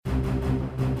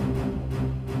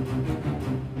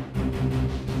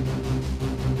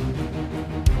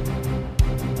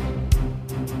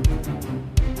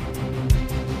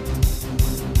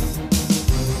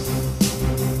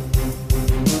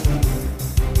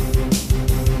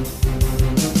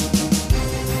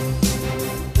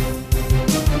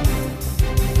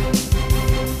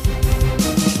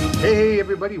Hey,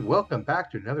 everybody, welcome back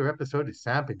to another episode of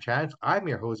Samp and Chance. I'm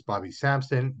your host, Bobby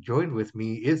Sampson. Joined with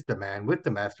me is the man with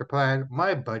the master plan,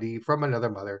 my buddy from another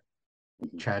mother,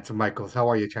 Chance Michaels. How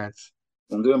are you, Chance?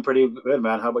 I'm doing pretty good,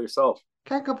 man. How about yourself?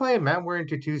 Can't complain, man. We're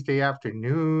into Tuesday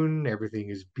afternoon. Everything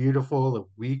is beautiful. A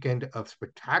weekend of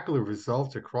spectacular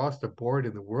results across the board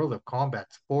in the world of combat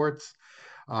sports.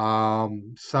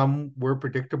 Some were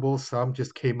predictable, some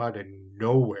just came out of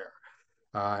nowhere.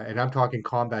 And I'm talking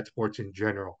combat sports in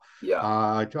general. Yeah.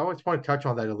 I always want to touch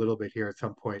on that a little bit here at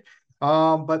some point.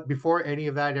 But before any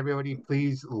of that, everybody,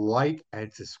 please like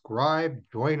and subscribe.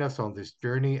 Join us on this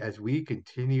journey as we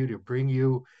continue to bring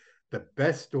you the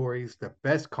best stories, the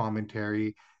best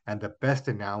commentary, and the best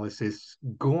analysis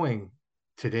going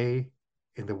today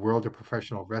in the world of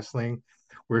professional wrestling.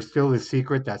 We're still a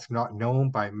secret that's not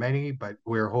known by many, but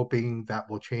we're hoping that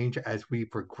will change as we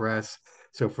progress.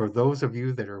 So for those of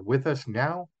you that are with us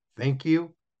now, thank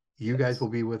you. You guys Yes. will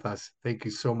be with us. Thank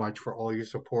you so much for all your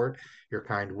support, your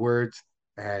kind words.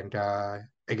 And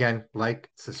again, like,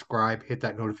 subscribe, hit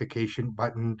that notification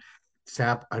button.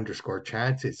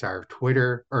 Samp_Chance. It's our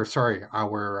Twitter, or sorry,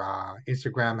 our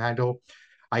Instagram handle.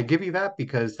 I give you that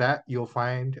because that you'll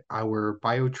find our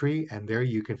bio tree, and there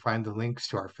you can find the links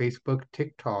to our Facebook,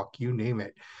 TikTok, you name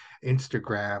it,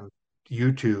 Instagram,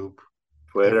 YouTube,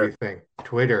 Twitter. everything.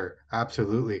 Twitter,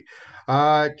 absolutely.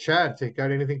 Chad, you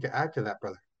got anything to add to that,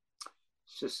 brother?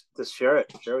 Just share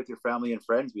it. Share it with your family and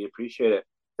friends. We appreciate it.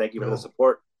 Thank you for the No,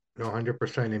 support. no,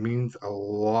 100%. It means a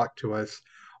lot to us,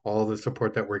 all the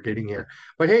support that we're getting here.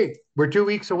 But hey, we're 2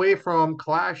 weeks away from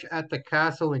Clash at the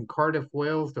Castle in Cardiff,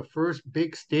 Wales, the first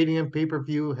big stadium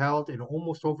pay-per-view held in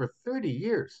almost over 30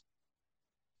 years.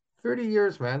 30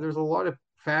 years, man. There's a lot of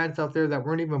fans out there that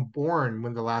weren't even born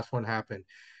when the last one happened.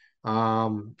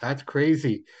 That's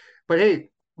crazy. But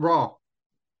hey, Raw,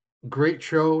 great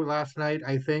show last night,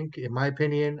 I think, in my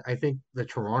opinion. I think the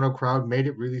Toronto crowd made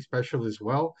it really special as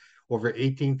well. Over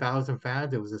 18,000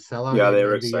 fans. It was a sellout Yeah, they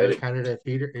were in the Air excited. Canada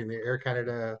Theater, in the Air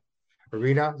Canada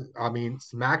Arena. I mean,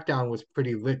 SmackDown was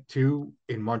pretty lit too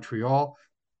in Montreal.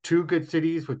 Two good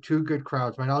cities with two good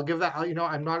crowds, man. I'll give that,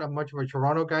 I'm not a much of a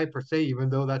Toronto guy per se, even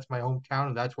though that's my hometown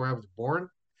and that's where I was born.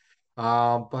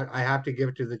 But I have to give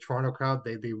it to the Toronto crowd.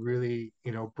 They really,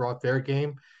 brought their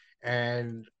game.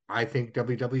 And I think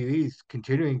WWE is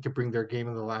continuing to bring their game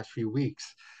in the last few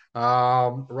weeks.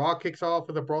 Raw kicks off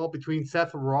with a brawl between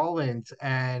Seth Rollins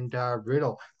and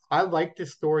Riddle. I like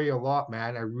this story a lot,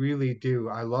 man. I really do.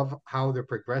 I love how they're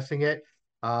progressing it.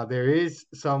 There is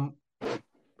some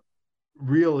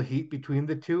real heat between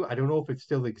the two. I don't know if it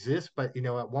still exists, but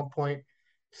at one point,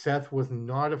 Seth was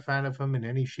not a fan of him in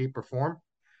any shape or form.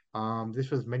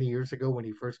 This was many years ago when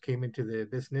he first came into the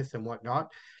business and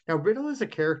whatnot. Now, Riddle is a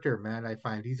character, man, I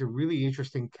find. He's a really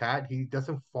interesting cat. He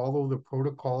doesn't follow the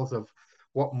protocols of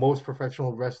what most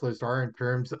professional wrestlers are in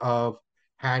terms of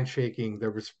handshaking, the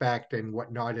respect and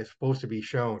whatnot is supposed to be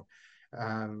shown.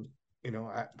 Um,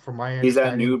 from my He's that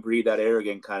understanding, new breed, that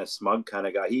arrogant, kind of smug kind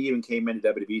of guy. He even came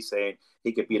into WWE saying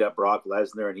he could beat up Brock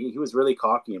Lesnar, and he was really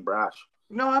cocky and brash.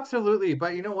 no, absolutely.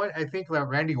 But you know what? I think that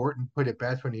Randy Orton put it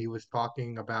best when he was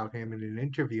talking about him in an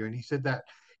interview, and he said that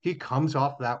he comes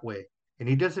off that way, and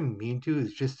he doesn't mean to.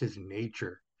 It's just his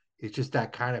nature. It's just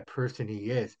that kind of person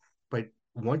he is. But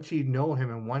once you know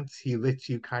him and once he lets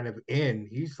you kind of in,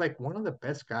 he's like one of the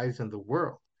best guys in the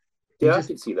world. He Yeah, I just,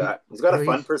 can see he, that. He's got you a know,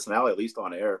 fun he's personality, at least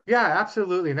on air. yeah,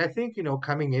 absolutely. And I think,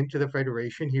 coming into the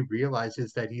Federation, he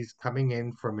realizes that he's coming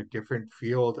in from a different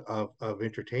field of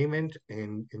entertainment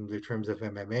in the terms of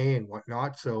MMA and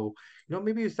whatnot. So,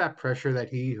 maybe it's that pressure that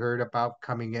he heard about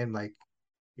coming in, like,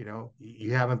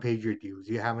 you haven't paid your dues,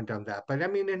 you haven't done that. But I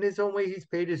mean, in his own way, he's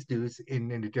paid his dues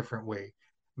in a different way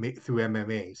through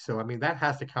MMA. So, I mean, that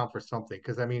has to count for something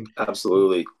because, I mean,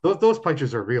 Absolutely. those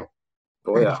punches are real,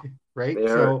 Oh yeah, they right?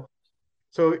 hurt.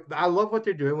 So I love what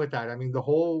they're doing with that. I mean, the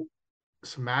whole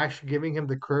Smash giving him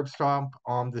the curb stomp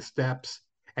on the steps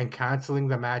and canceling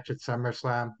the match at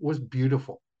SummerSlam was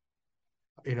beautiful.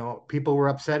 People were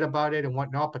upset about it and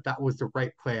whatnot, but that was the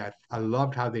right play. I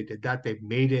loved how they did that. They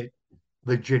made it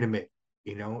legitimate.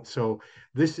 So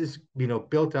this is,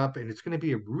 built up and it's going to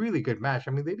be a really good match.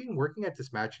 I mean, they've been working at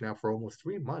this match now for almost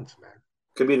 3 months, man.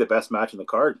 Could be the best match in the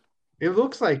card. It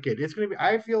looks like it. It's going to be,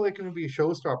 I feel like it's going to be a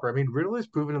showstopper. I mean, Riddle has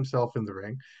proven himself in the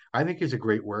ring. I think he's a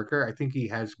great worker. I think he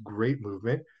has great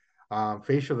movement,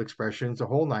 facial expressions, the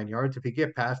whole 9 yards. If you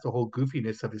get past the whole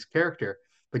goofiness of his character,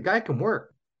 the guy can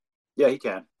work. Yeah, he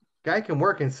can. Guy can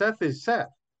work. And Seth is Seth.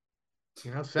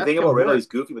 The Seth thing about can Riddle, work. he's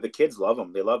goofy, but the kids love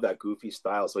him. They love that goofy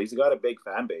style. So he's got a big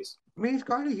fan base. I mean, he's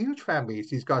got a huge fan base.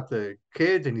 He's got the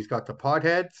kids and he's got the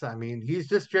potheads. I mean, he's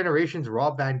just generation's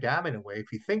Rob Van Dam in a way,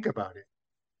 if you think about it.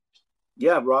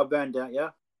 Yeah, Rob Van Dam. Yeah,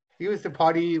 He was the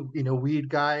potty, weed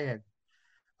guy, and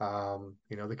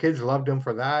the kids loved him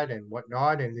for that and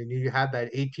whatnot. And then you had that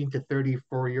 18 to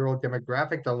 34-year-old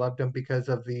demographic that loved him because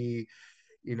of you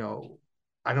know,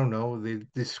 I don't know, the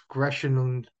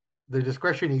discretion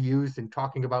he used in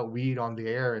talking about weed on the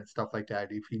air and stuff like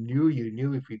that. If you knew, you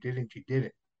knew. If you didn't, you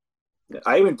didn't.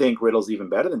 I even think Riddle's even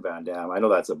better than Van Dam. I know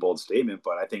that's a bold statement,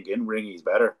 but I think in ring he's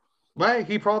better. But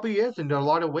he probably is in a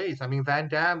lot of ways. I mean, Van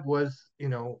Damme was,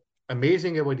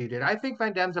 amazing at what he did. I think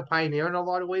Van Damme's a pioneer in a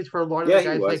lot of ways for a lot of the Yeah, he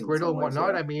guys was like in Riddle some and ways.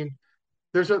 whatnot. Yeah. I mean,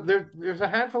 there's a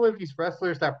handful of these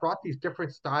wrestlers that brought these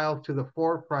different styles to the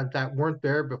forefront that weren't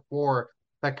there before.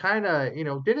 That kind of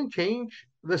didn't change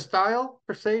the style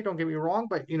per se. Don't get me wrong,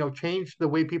 but changed the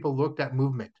way people looked at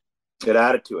movement. It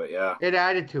added to it. Yeah. It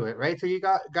added to it, right? So you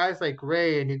got guys like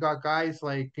Ray and you got guys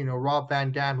like, Rob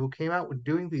Van Dam who came out with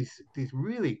doing these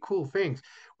really cool things,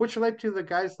 which led to the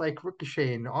guys like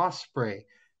Ricochet and Osprey,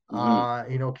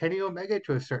 Hmm. Kenny Omega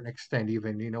to a certain extent,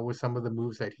 even, with some of the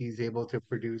moves that he's able to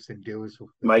produce and do is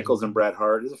Michaels and Bret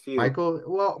Hart. There's a few. Michaels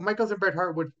and Bret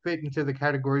Hart would fit into the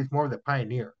categories more of the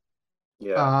pioneer.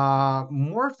 Yeah.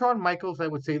 More Shawn Michaels, I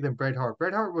would say, than Bret Hart.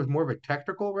 Bret Hart was more of a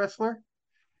technical wrestler.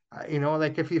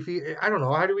 Like if you, I don't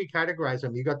know, how do we categorize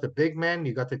them? You got the big men,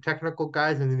 you got the technical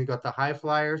guys, and then you got the high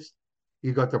flyers,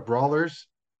 you got the brawlers.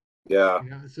 Yeah.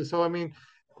 So I mean,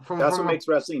 from That's what from a makes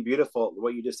wrestling beautiful.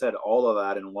 What you just said, all of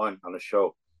that in one on a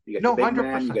show. You get the no, big hundred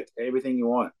man, you percent. get everything you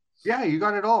want. Yeah, you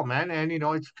got it all, man. And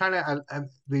it's kind of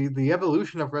the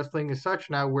evolution of wrestling is such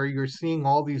now where you're seeing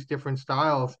all these different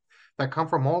styles that come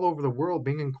from all over the world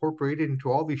being incorporated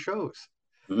into all these shows.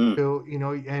 Hmm. So,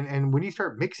 and when you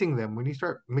start mixing them, when you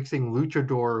start mixing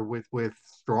luchador with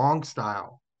strong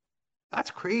style,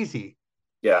 that's crazy.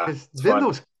 Yeah, Because it's then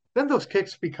fun. those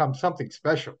kicks become something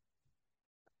special.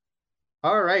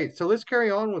 All right, so let's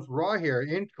carry on with Raw here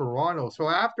in Toronto. So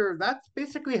after that's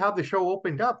basically how the show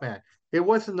opened up, man. It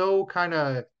was no kind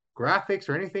of graphics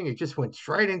or anything. It just went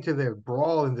straight into the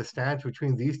brawl in the stands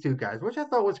between these two guys, which I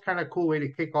thought was kind of cool way to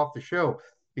kick off the show.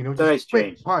 It's a Just nice quick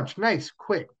change. punch, nice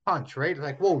quick punch, right?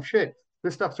 Like, whoa, shit,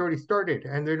 this stuff's already started,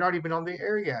 and they're not even on the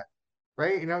air yet,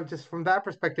 right? Just from that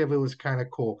perspective, it was kind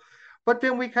of cool. But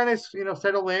then we kind of,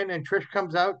 settle in, and Trish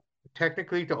comes out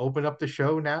technically to open up the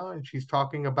show now, and she's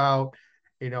talking about,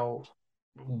 you know,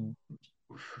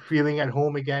 feeling at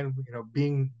home again,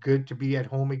 being good to be at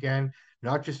home again,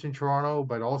 not just in Toronto,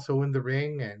 but also in the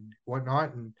ring and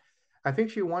whatnot. And I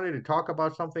think she wanted to talk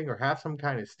about something or have some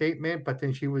kind of statement, but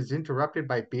then she was interrupted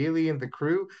by Bailey and the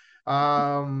crew.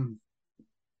 Um,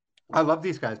 I love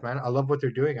these guys, man. I love what they're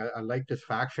doing. I like this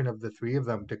faction of the three of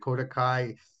them, Dakota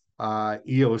Kai,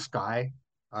 Io Sky,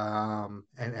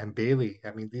 and Bailey.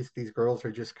 I mean, these girls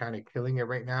are just kind of killing it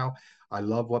right now. I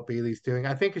love what Bailey's doing.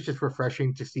 I think it's just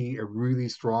refreshing to see a really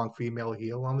strong female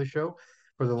heel on the show.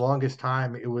 For the longest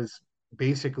time, it was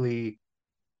basically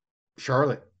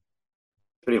Charlotte,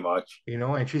 Pretty much.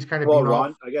 and she's kind of Well, been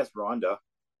off. I guess Ronda.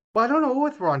 Well, I don't know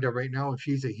with Ronda right now if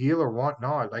she's a heel or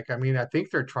whatnot. Like, I mean, I think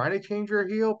they're trying to change her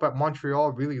heel, but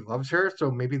Montreal really loves her, so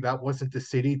maybe that wasn't the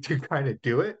city to kind of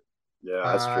do it. Yeah,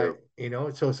 that's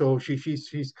true. So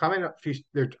she's coming up.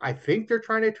 I think they're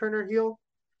trying to turn her heel,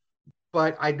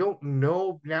 but I don't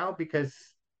know now because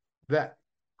that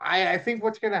I think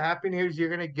what's gonna happen here is you're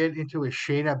gonna get into a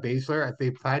Shayna Baszler. If they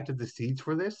planted the seeds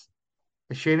for this,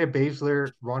 a Shayna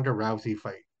Baszler Ronda Rousey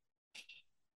fight,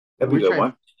 That'd be a which good I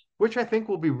one. which I think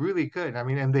will be really good. I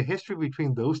mean, and the history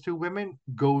between those two women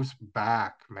goes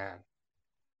back, man.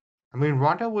 I mean,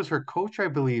 Ronda was her coach, I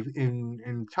believe,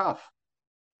 in Tough.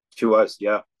 She was.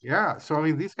 Yeah. Yeah, so I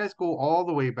mean, these guys go all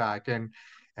the way back, and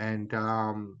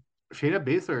Shayna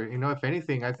Baszler, if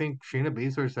anything, I think Shayna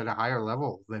Baszler is at a higher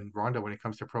level than Ronda when it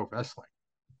comes to pro wrestling.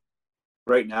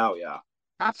 Right now, yeah.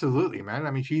 Absolutely, man.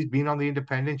 I mean, she's been on the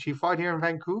independent. She fought here in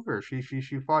Vancouver. She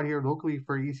fought here locally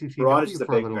for Ronda's ECCW just a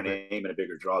for a bigger little bit. name and a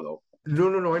bigger draw, though. No,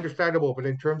 no, no, understandable. But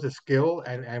in terms of skill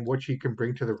and what she can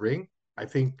bring to the ring, I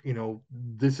think,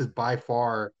 this is by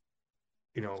far,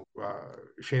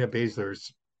 Shayna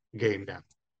Baszler's game now.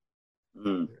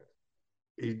 Mm.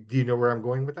 Do you know where I'm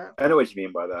going with that? I know what you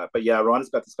mean by that, but yeah, Ronda's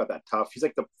got that tough. She's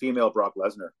like the female Brock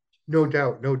Lesnar. No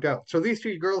doubt, no doubt. So these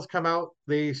three girls come out,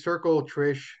 they circle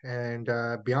Trish, and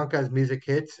Bianca's music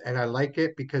hits, and I like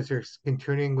it because they're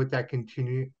continuing with that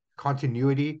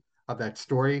continuity of that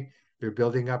story. They're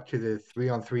building up to the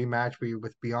 3-on-3 match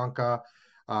with Bianca,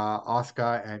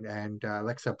 Asuka, and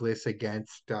Alexa Bliss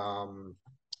against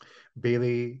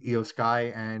Bailey, Io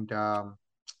Sky, and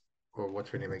or what's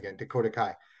her name again, Dakota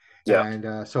Kai. Yeah.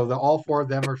 And so all four of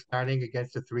them are standing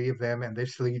against the three of them, and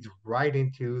this leads right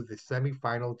into the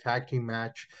semifinal tag team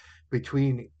match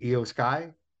between Io Sky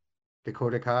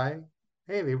Dakota Kai.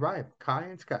 Hey, they rhyme, Kai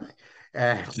and Sky.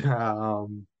 And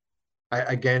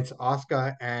against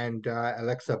Asuka and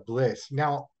Alexa Bliss.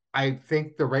 Now, I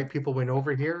think the right people went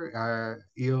over here.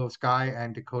 Io Sky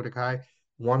and Dakota Kai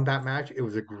won that match. It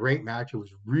was a great match. It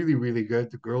was really, really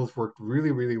good. The girls worked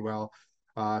really, really well.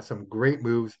 Some great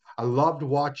moves. I loved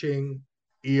watching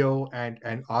Io and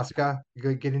Asuka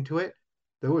get into it.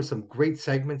 There were some great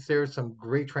segments there, some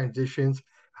great transitions.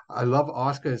 I love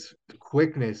Asuka's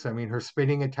quickness. I mean, her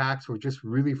spinning attacks were just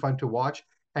really fun to watch.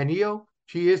 And Io,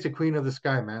 she is the queen of the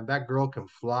sky, man. That girl can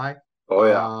fly. Oh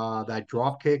yeah, That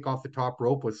drop kick off the top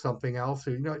rope was something else.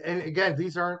 So, and again,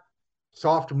 these aren't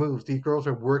soft moves. These girls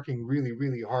are working really,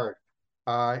 really hard.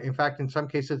 In fact, in some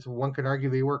cases, one can argue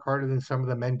they work harder than some of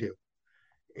the men do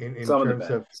in some of the terms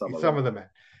men, of some of some them. of the men.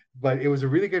 But it was a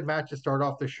really good match to start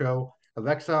off the show.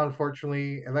 Alexa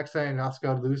and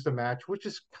Asuka lose the match, which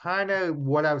is kind of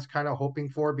what I was kind of hoping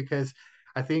for because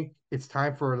I think it's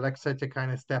time for Alexa to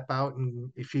kind of step out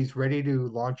and if she's ready to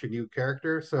launch a new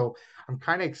character. So I'm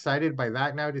kind of excited by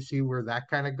that now to see where that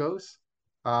kind of goes.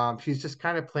 She's just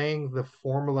kind of playing the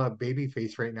formula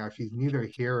babyface right now. She's neither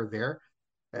here or there.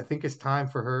 I think it's time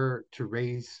for her to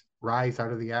rise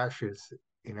out of the ashes,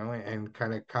 and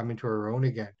kind of come into her own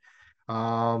again.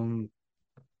 Um,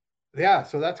 yeah,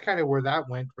 so that's kind of where that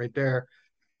went right there.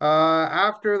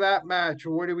 After that match,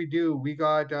 what do we do? We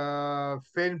got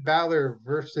Finn Balor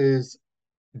versus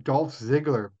Dolph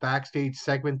Ziggler backstage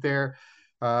segment there.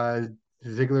 Uh,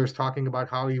 Ziggler's talking about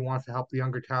how he wants to help the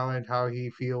younger talent, how he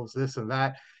feels this and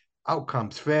that. Out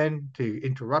comes Finn to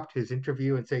interrupt his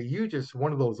interview and say, "You just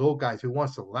one of those old guys who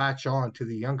wants to latch on to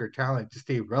the younger talent to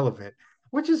stay relevant,"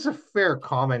 which is a fair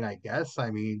comment, I guess.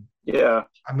 Yeah.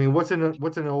 What's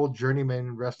an old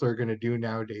journeyman wrestler gonna do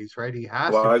nowadays, right? He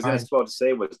has Well, to I was find just about to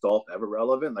say, was Dolph ever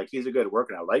relevant? Like he's a good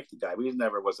worker, and I like the guy, but he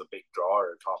never was a big draw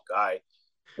or a top guy.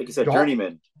 Like you said, Dolph.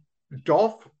 journeyman.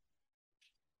 Dolph.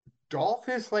 Dolph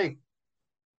is like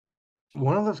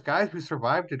one of those guys who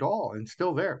survived it all and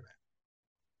still there.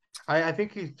 I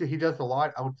think he does a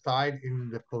lot outside in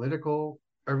the political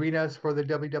arenas for the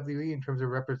WWE in terms of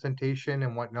representation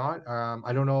and whatnot.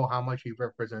 I don't know how much he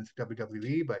represents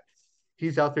WWE, but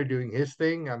he's out there doing his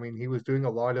thing. I mean, he was doing a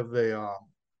lot of the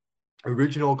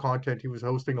original content. He was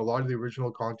hosting a lot of the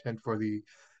original content for the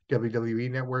WWE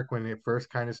network when it first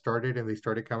kind of started and they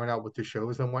started coming out with the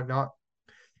shows and whatnot.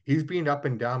 He's been up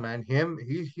and down, man.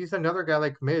 He's another guy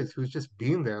like Miz who's just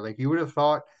been there. Like you would have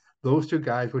thought those two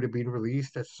guys would have been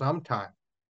released at some time.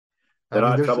 I They're mean,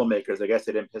 not there's troublemakers. I guess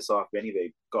they didn't piss off any.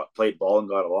 They got played ball and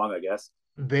got along. I guess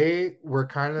they were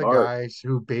kind of the smart, guys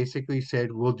who basically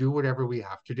said, "We'll do whatever we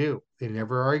have to do." They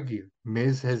never argued.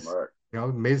 smart.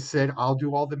 Miz said, "I'll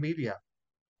do all the media."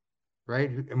 Right?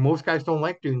 And most guys don't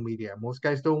like doing media. Most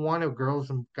guys don't want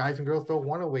to. Guys and girls don't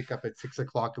want to wake up at 6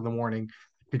 o'clock in the morning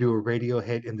to do a radio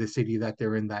hit in the city that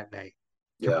they're in that night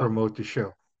to Yeah, promote the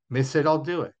show. Miz said, "I'll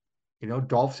do it."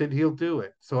 Dolph said he'll do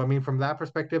it. So I mean, from that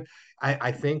perspective,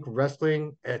 I think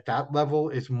wrestling at that level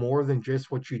is more than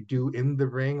just what you do in the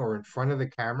ring or in front of the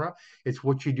camera. It's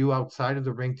what you do outside of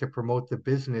the ring to promote the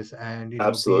business and be an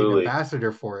absolutely.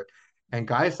 ambassador for it. And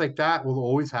guys like that will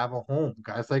always have a home.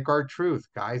 Guys like R-Truth,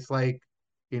 guys like,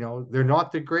 they're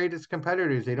not the greatest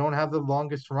competitors. They don't have the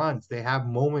longest runs. They have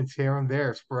moments here and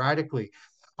there sporadically.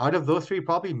 Out of those three,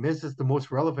 probably Miz is the most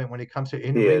relevant when it comes to He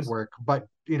in-ring is, work. But,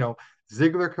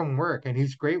 Ziggler can work and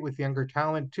he's great with younger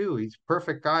talent too. He's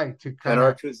perfect guy to and kind of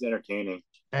R-Truth's entertaining.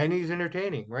 and he's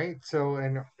entertaining, right? So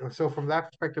from that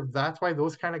perspective, that's why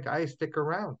those kind of guys stick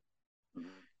around.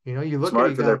 Mhm. You look at it, Smart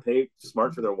you for their go, pay,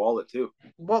 smart for their wallet too.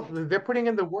 well, they're putting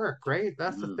in the work, right?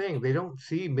 That's the Mm-hmm. thing. They don't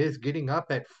see Miz getting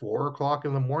up at 4 o'clock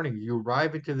in the morning. You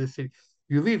arrive into the city,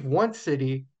 you leave one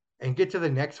city and get to the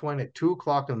next one at 2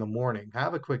 o'clock in the morning.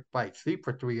 Have a quick bite, sleep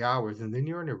for 3 hours, and then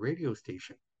you're in a radio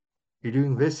station. You're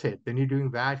doing this hit, then you're doing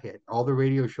that hit. All the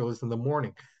radio shows in the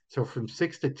morning. So from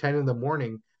 6 to 10 in the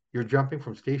morning, you're jumping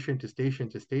from station to station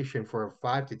to station for a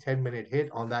 5 to 10 minute hit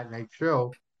on that night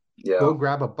show. Go Yeah,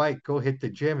 grab a bike, go hit the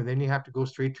gym, and then you have to go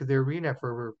straight to the arena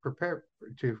for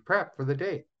prep for the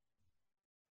day.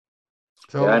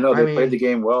 yeah. I So, know I they played the mean,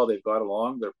 game well. They've got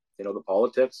along. They know the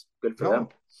politics. Good for them. no,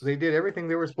 they did everything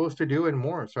they were supposed to do and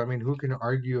more. So, I mean, who can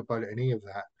argue about any of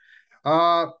that?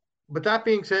 Uh, but that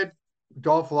being said,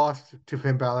 Dolph lost to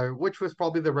Finn Balor, which was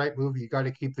probably the right move. You got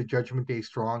to keep the Judgment Day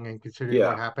strong, and considering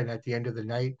what Yeah, happened at the end of the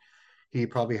night, he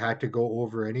probably had to go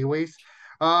over anyways.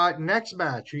 Next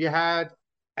match, you had,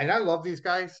 and I love these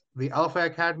guys, the Alpha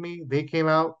Academy. They came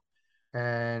out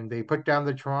and they put down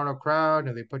the Toronto crowd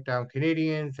and they put down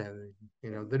Canadians and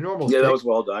the normal yeah. That stick. was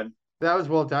well done. that was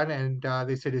well done. And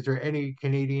they said, "Is there any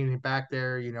Canadian back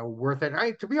there, worth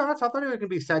it?" To be honest, I thought it was going to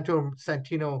be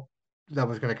Santino that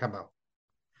was going to come out.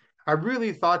 I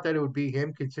really thought that it would be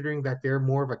him, considering that they're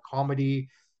more of a comedy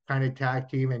kind of tag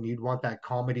team, and you'd want that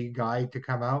comedy guy to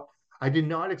come out. I did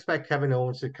not expect Kevin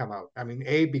Owens to come out. I mean,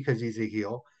 A, because he's a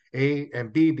heel, A,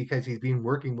 and B, because he's been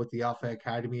working with the Alpha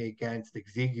Academy against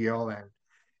Ezekiel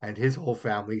and his whole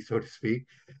family, so to speak.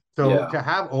 So Yeah. to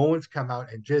have Owens come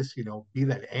out and just, be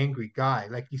that angry guy,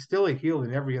 like he's still a heel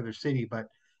in every other city, but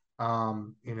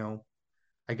um, you know,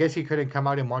 I guess he couldn't come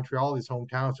out in Montreal, his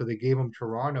hometown, so they gave him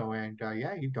Toronto, and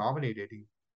yeah, he dominated. He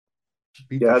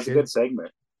beat the Yeah, it's a shit. good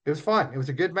segment. It was fun. It was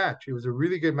a good match. It was a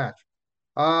really good match.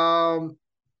 Um,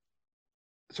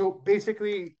 so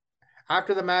basically,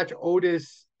 after the match,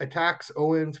 Otis attacks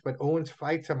Owens, but Owens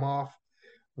fights him off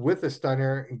with a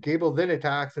stunner, and Gable then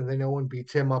attacks, and then Owen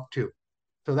beats him up too.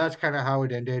 So that's kind of how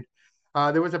it ended.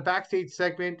 There was a backstage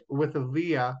segment with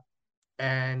Aaliyah,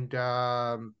 and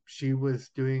she was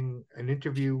doing an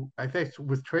interview, I think,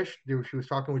 with Trish. She was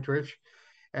talking with Trish,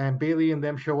 and Bailey and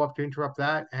them show up to interrupt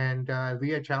that. And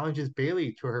Leah challenges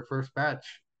Bailey to her first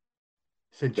match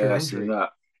since her Yeah, I seen injury.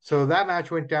 that. So that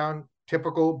match went down.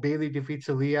 Typical Bailey defeats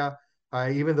Aaliyah.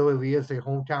 Even though Aaliyah's a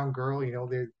hometown girl,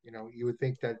 you would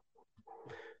think that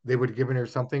they would have given her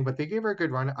something, but they gave her a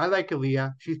good run. I like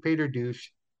Aaliyah. She's paid her dues.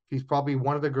 She's probably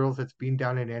one of the girls that's been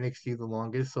down in NXT the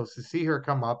longest. So to see her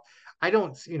come up, I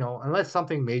don't, unless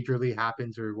something majorly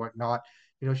happens or whatnot,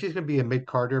 she's going to be a mid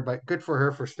Carter, but good for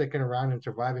her for sticking around and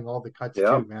surviving all the cuts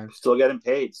Yeah, too, man. still getting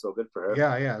paid, so good for her.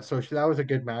 Yeah, yeah. So that was a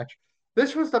good match.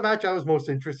 This was the match I was most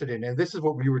interested in, and this is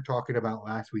what we were talking about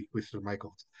last week, Mr.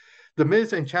 Michaels. The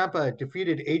Miz and Ciampa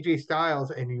defeated AJ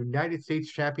Styles and United States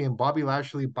champion Bobby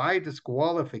Lashley by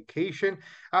disqualification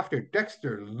after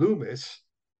Dexter Loomis,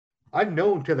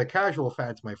 unknown to the casual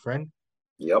fans, my friend,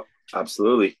 Yep,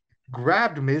 absolutely.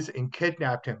 grabbed Miz and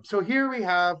kidnapped him. So here we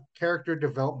have character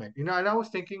development. And I was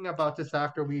thinking about this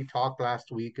after we talked last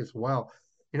week as well.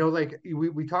 Like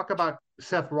we talk about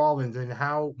Seth Rollins and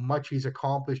how much he's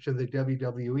accomplished in the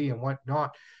WWE and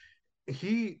whatnot.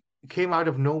 He came out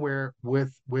of nowhere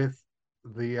with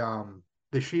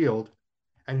the Shield,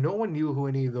 and no one knew who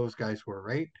any of those guys were,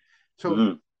 right? So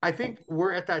Hmm. I think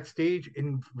we're at that stage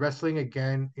in wrestling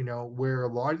again, where a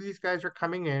lot of these guys are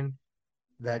coming in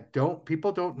that don't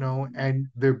people don't know, and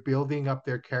they're building up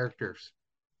their characters,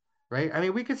 right? I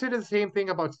mean, we could say the same thing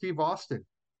about Steve Austin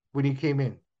when he came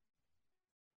in.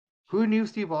 Who knew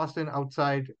Steve Austin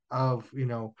outside of,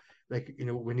 like,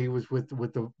 when he was with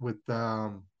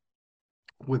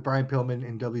Brian Pillman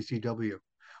in WCW,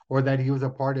 or that he was a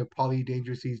part of Paulie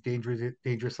Dangerous's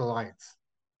Dangerous Alliance,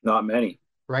 Not many.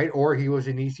 right? Or he was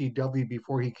in ECW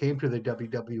before he came to the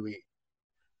WWE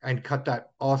and cut that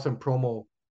awesome promo,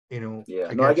 Yeah, no,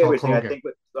 I against get what you're Hulk saying. I Hogan. think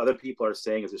what other people are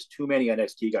saying is there's too many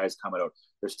NXT guys coming out.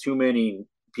 There's too many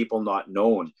people not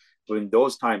known. But in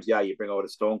those times, yeah, you bring out a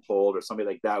Stone Cold or somebody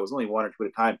like that. It was only one or two at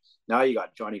a time. Now you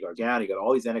got Johnny Gargano, you got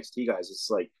all these NXT guys. It's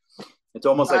like it's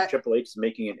almost like But Triple H is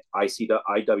making an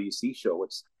IWC show,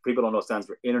 which people don't know stands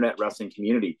for Internet Wrestling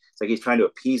Community. It's like he's trying to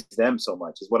appease them so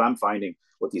much, is what I'm finding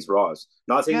with these Raws.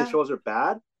 Not saying the yeah, shows are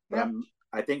bad, but yeah,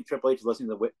 I think Triple H is listening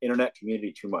to the internet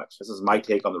community too much. This is my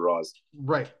take on the Raws.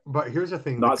 right. But here's the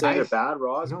thing: the Not saying they're guys, bad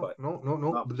Raws, no, but no, no,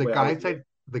 no. not The the way I would guys do it. that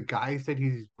the guys that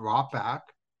he's brought back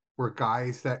were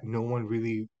guys that no one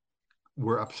really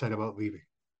were upset about leaving,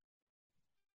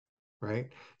 right?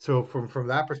 So from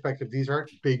that perspective, these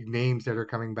aren't big names that are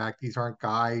coming back. These aren't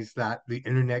guys that the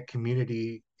internet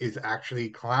community is actually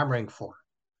clamoring for.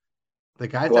 The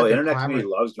guys Well, that the they're internet community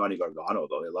clamoring. loves Johnny Gargano,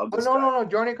 though. They love Oh, this no, guy. no, no.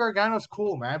 Johnny Gargano's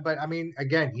cool, man. But I mean,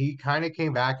 again, he kind of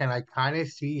came back, and I kind of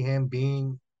see him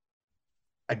being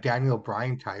a Daniel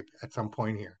Bryan type at some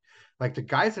point here. Like the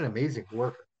guy's an amazing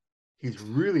worker. He's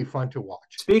really fun to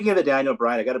watch. Speaking of the Daniel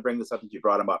Bryan, I got to bring this up since you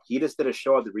brought him up. He just did a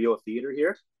show at the Rio Theater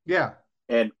here, Yeah,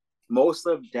 and most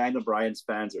of Daniel Bryan's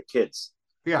fans are kids.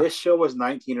 yeah, This show was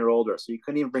 19 or older, so you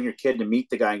couldn't even bring your kid to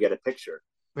meet the guy and get a picture.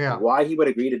 yeah. Why he would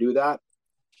agree to do that,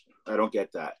 I don't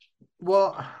get that.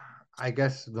 Well, I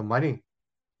guess the money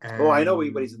Oh, I know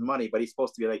everybody's and money, but he's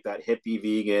supposed to be like that hippie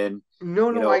vegan, no,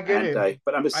 no, I get it. anti.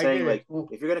 But I'm just I saying, get it. like, Well,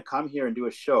 if you're gonna come here and do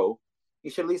a show, you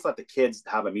should at least let the kids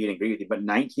have a meet and greet with you. But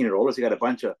 19 or older, so you got a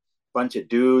bunch of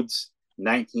dudes,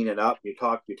 19 and up. You're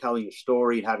telling your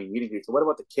story and having meet and greets. So what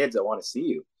about the kids that want to see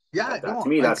you yeah, at that? To no,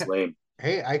 me, that's lame.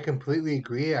 hey, I completely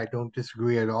agree. I don't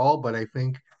disagree at all, but I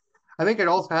think it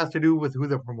also has to do with who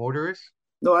the promoter is.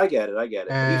 No, I get it, I get it.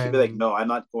 But he should be like, And no, I'm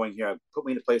not going here. Put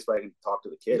me in a place where I can talk to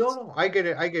the no, kids. no, I get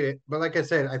it. I get it. But like I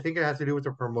said, I think it has to do with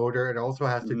the promoter. It also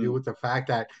has to do Mm-hmm. with the fact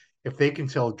that if they can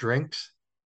sell drinks,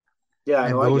 Yeah, I and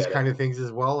know, I those get it. kind of things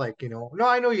as well. Like, no,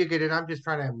 I know you get it. I'm just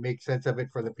trying to make sense of it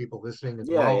for the people listening as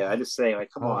Yeah, well. yeah. I just saying,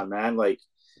 like, come Oh, on, man. Like,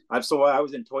 I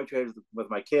was in toy traders with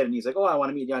my kid, and he's like, "Oh, I want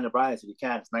to meet Daniel Bryan." I said, "You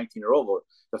can't. It's 19-year old."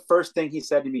 The first thing he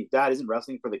said to me, "Dad, isn't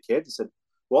wrestling for the kids?" I said,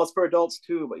 "Well, it's for adults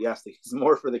too, but yes, it's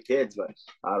more for the kids." But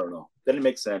I don't know. Didn't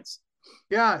make sense.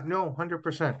 yeah, no,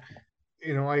 100%.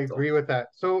 I So, agree with that.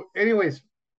 So, anyways,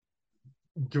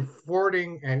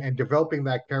 forwarding and developing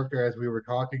that character as we were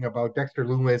talking about, Dexter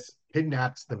Loomis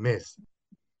kidnaps the Miz,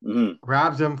 mm-hmm.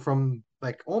 grabs him from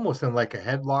like almost in like a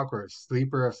headlock or a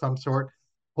sleeper of some sort,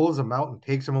 pulls him out and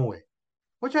takes him away,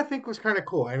 which I think was kind of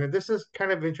cool. And this is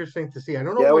kind of interesting to see. I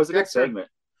don't know Yeah, it what was a good Dexter, segment.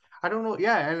 I don't know,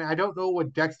 yeah, and I don't know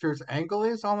what Dexter's angle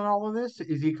is on all of this.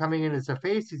 Is he coming in as a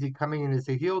face? Is he coming in as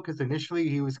a heel? Because initially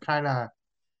he was kind of,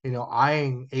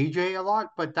 eyeing AJ a lot,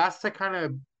 but that's the kind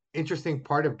of interesting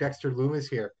part of Dexter Loomis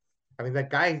here. I mean, that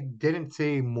guy didn't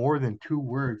say more than two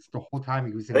words the whole time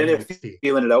he was I in think they're NXT.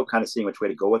 feeling it out, kind of seeing which way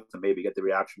to go with them. Maybe get the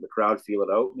reaction of the crowd, feel it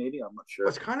out. Maybe I'm not sure.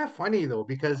 What's kind of funny though,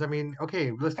 because I mean,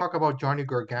 okay, let's talk about Johnny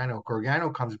Gargano. Gargano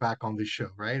comes back on this show,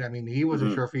 right? I mean, he wasn't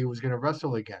Mm-hmm. sure if he was going to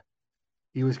wrestle again.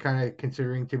 He was kind of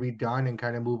considering to be done and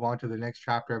kind of move on to the next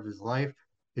chapter of his life.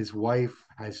 His wife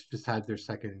has just had their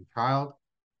second child.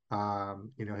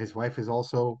 His wife is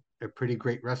also a pretty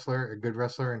great wrestler, a good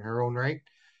wrestler in her own right.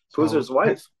 Who's So his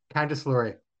wife? Candice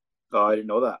LeRae. Oh, I didn't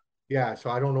know that. Yeah, so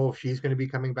I don't know if she's going to be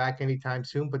coming back anytime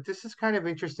soon, but this is kind of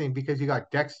interesting because you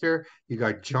got Dexter, you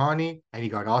got Johnny, and you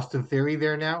got Austin Theory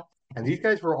there now. And these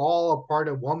guys were all a part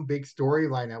of one big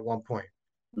storyline at one point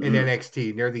in Mm-hmm.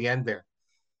 NXT near the end there.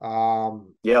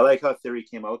 Um, Yeah, I like how Theory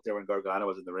came out there when Gargano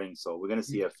was in the ring. So we're gonna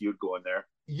see a feud going there.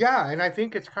 Yeah, and I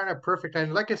think it's kind of perfect.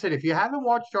 And like I said, if you haven't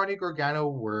watched Johnny Gargano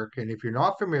work and if you're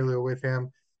not familiar with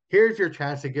him, here's your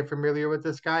chance to get familiar with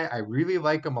this guy. I really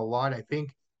like him a lot. I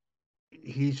think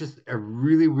he's just a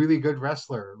really, really good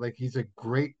wrestler. Like he's a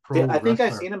great pro I think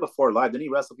I've wrestler. seen him before live. Didn't he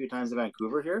wrestle a few times in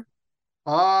Vancouver here?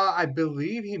 I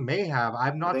believe he may have.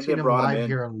 I've I not think they seen him brought him live in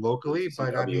here and for the locally,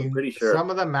 but I CCW. I'm mean, pretty sure. some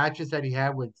of the matches that he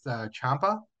had with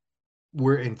Champa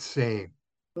were insane.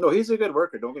 No, he's a good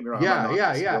worker. Don't get me wrong. I'm not Yeah, knocking yeah,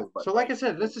 his yeah. skills, but So like like, I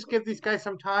said, let's just give these guys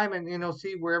some time and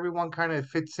see where everyone kind of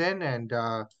fits in and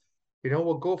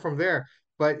we'll go from there.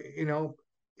 But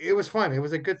it was fun. It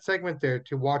was a good segment there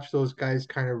to watch those guys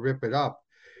kind of rip it up.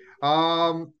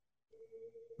 Um,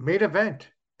 Main event,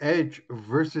 Edge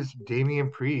versus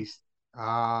Damian Priest.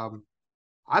 Um,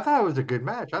 I thought it was a good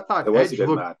match. I it thought was a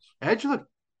good match. Edge looked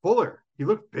fuller. He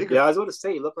looked Yeah, I bigger. was going to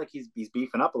say, he looked like he's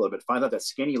beefing up a little bit. Find out that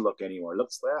skinny look anymore.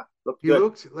 Looks, yeah, looked He good.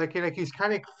 looks like he's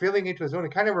kind of filling into his own.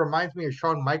 It kind of reminds me of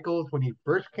Shawn Michaels when he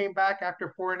first came back after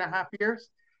 4.5 years.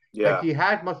 Like Yeah, he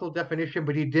had muscle definition,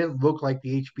 but he didn't look like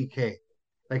the HBK.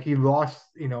 Like he lost,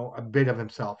 a bit of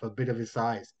himself, a bit of his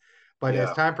size. But as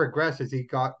yeah. time progressed, as he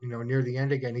got, near the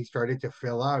end again, he started to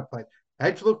fill out. But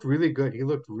Edge looked really good. He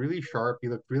looked really sharp. He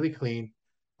looked really clean.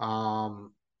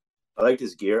 Um, I liked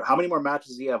his gear. How many more matches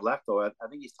does he have left, though? I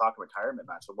think he's talking retirement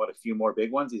match. So, what, a few more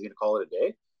big ones? He's going to call it a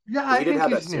day? yeah, Because I he did think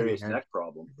have that he's near the serious end. neck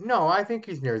problem. No, I think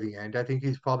he's near the end. I think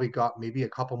he's probably got maybe a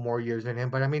couple more years in him.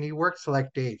 But I mean, he works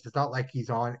select dates. It's not like he's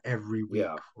on every week,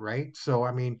 Yeah, right? So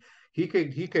I mean, he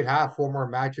could have four more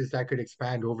matches that could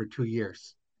expand over 2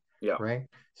 years, yeah. right?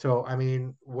 So I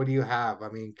mean, what do you have? I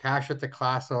mean, Cash at the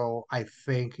Castle. I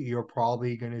think you're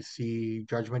probably going to see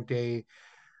Judgment Day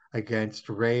against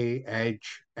Ray,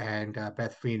 Edge, and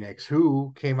Beth Phoenix,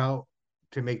 who came out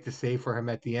to make the save for him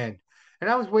at the end. And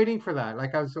I was waiting for that.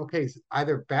 Like I was okay, so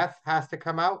either Beth has to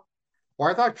come out, or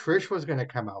I thought Trish was going to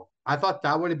come out. I thought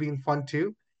that would have been fun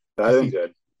too, to That been see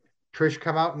good. Trish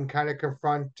come out and kind of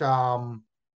confront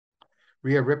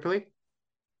Rhea Ripley.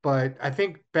 But I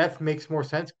think Beth makes more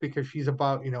sense because she's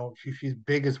about, she's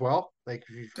big as well. Like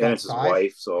she's And got it's his size,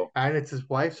 wife. So, and it's his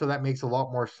wife, so that makes a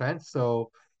lot more sense.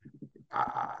 So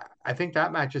I think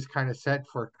that match is kind of set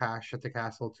for Cash at the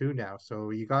Castle too now.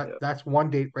 So you got yeah. that's one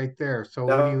date right there. So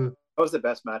what do That you? was the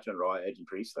best match on Raw, Edge and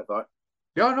Priest, I thought.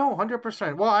 Yeah, no,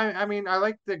 100%. Well, I mean, I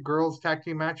like the girls tag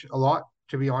team match a lot.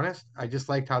 To be honest, I just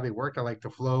liked how they worked. I liked the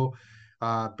flow,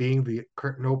 being the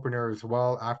curtain opener as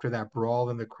well. After that brawl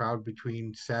in the crowd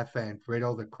between Seth and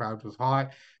Riddle, the crowd was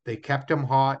hot. They kept him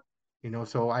hot,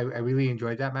 So I really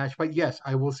enjoyed that match. But yes,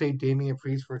 I will say Damian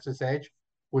Priest versus Edge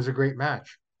was a great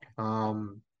match.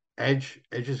 Um, Edge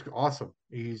is awesome.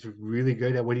 He's really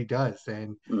good at what he does,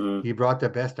 and Mm-hmm. he brought the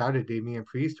best out of Damian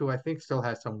Priest, who I think still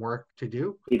has some work to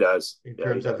do He does. in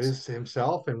Yeah, he terms of does. his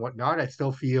himself and whatnot. I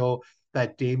still feel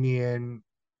that Damien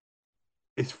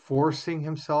is forcing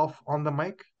himself on the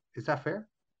mic. Is that fair?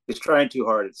 He's trying too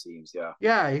hard, it seems. Yeah.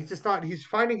 Yeah, he's just not. He's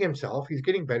finding himself. He's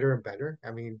getting better and better.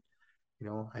 I mean,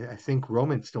 I think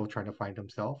Roman's still trying to find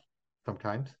himself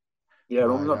sometimes. Yeah,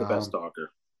 Roman's But not the best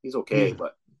talker. He's okay, he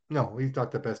but no, he's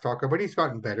not the best talker, but he's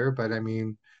gotten better. But I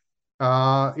mean,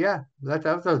 yeah,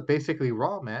 that was basically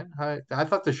Raw, man. I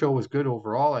thought the show was good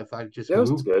overall. I thought it just it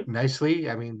was moved good. nicely.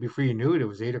 I mean, before you knew it, it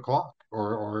was 8 o'clock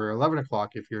or 11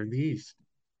 o'clock if you're in the East.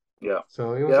 Yeah.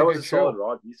 So it Yeah, was a that was good a solid show.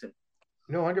 Raw, decent.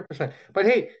 No, 100%. But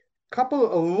hey, couple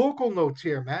of local notes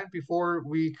here, man, before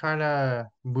we kind of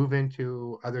move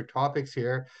into other topics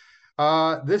here.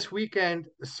 This weekend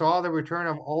saw the return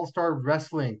of All-Star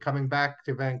Wrestling coming back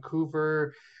to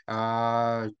Vancouver,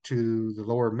 to the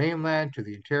lower mainland, to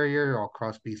the interior, all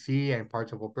across BC and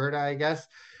parts of Alberta, I guess.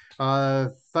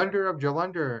 Thunder of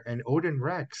Jolunder and Odin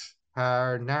Rex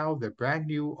are now the brand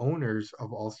new owners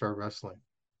of All-Star Wrestling.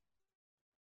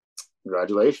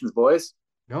 Congratulations, boys.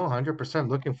 No, 100%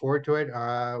 looking forward to it.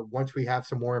 Once we have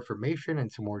some more information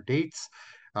and some more dates,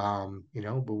 but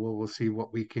we'll see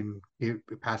what we can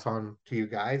pass on to you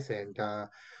guys. And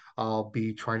I'll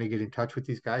be trying to get in touch with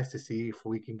these guys to see if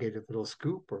we can get a little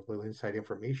scoop or a little inside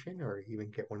information or even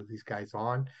get one of these guys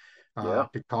on Yeah.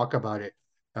 to talk about it.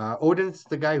 Odin's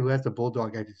the guy who has the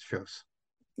bulldog at his shows.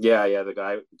 Yeah, yeah. The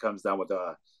guy comes down with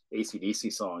a ACDC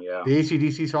song. Yeah. The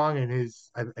AC/DC song and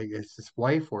I guess his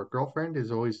wife or girlfriend is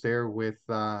always there with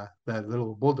that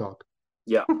little bulldog.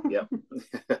 Yeah. Yeah.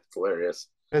 It's hilarious.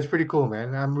 That's pretty cool,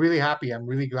 man. I'm really happy. I'm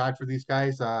really glad for these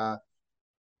guys.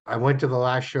 I went to the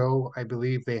last show I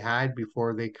believe they had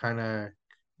before they kind of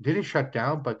didn't shut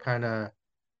down, but kind of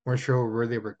weren't sure where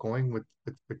they were going with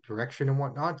direction and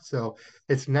whatnot. So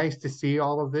it's nice to see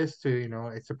all of this.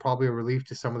 It's probably a relief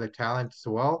to some of the talent as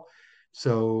well.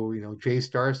 So Jay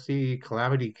Starcy,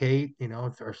 Calamity Kate,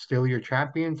 are still your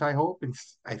champions. I hope and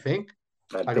I think.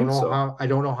 I think so. I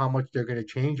don't know how much they're going to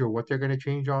change or what they're going to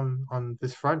change on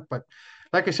this front, but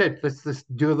like I said, let's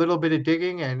do a little bit of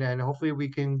digging and hopefully we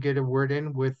can get a word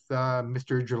in with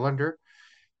Mr. Jolunder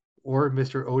or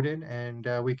Mr. Odin,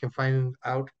 and we can find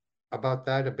out about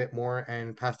that a bit more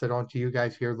and pass it on to you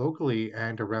guys here locally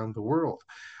and around the world.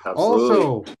 Absolutely.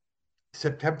 Also,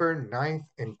 September 9th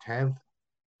and 10th,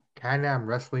 Can-Am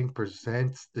Wrestling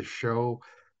presents the show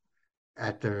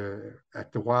at the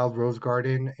Wild Rose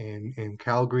Garden in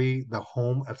Calgary, the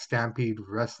home of Stampede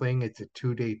Wrestling. It's a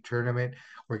 2-day tournament.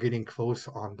 We're getting close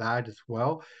on that as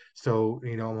well. So,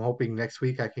 I'm hoping next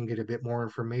week I can get a bit more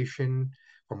information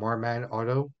from our man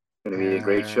Otto. Going to be a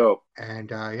great Uh, show. and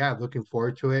yeah, looking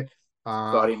forward to it.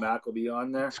 Uh, Scotty Mack will be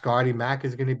on there. Scotty Mack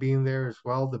is going to be in there as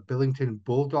well. The Billington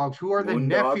Bulldogs, who are the Moondog from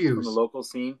the nephews. local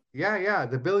scene. Yeah, yeah.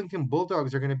 The Billington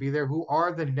Bulldogs are going to be there, who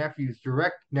are the nephews,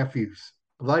 direct nephews,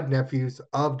 blood nephews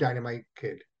of Dynamite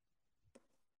Kid.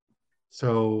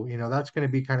 So, that's going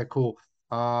to be kind of cool.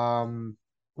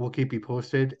 We'll keep you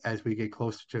posted as we get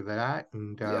closer to that.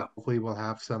 And Yeah. hopefully, we'll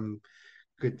have some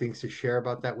good things to share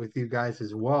about that with you guys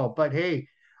as well. But hey,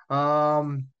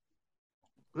 um,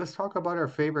 let's talk about our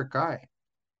favorite guy.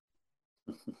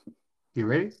 You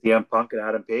ready? CM Punk and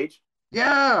Adam Page.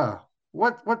 Yeah.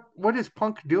 What is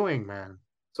Punk doing, man?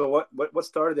 So what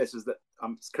started this is that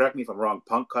correct me if I'm wrong.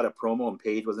 Punk cut a promo and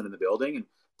Page wasn't in the building, and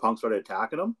Punk started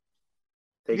attacking him,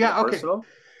 taking it Yeah, okay. personal.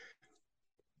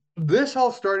 This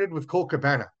all started with Colt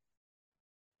Cabana.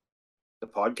 The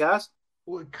podcast.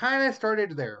 Well, it kind of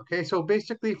started there. Okay, so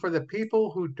basically, for the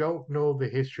people who don't know the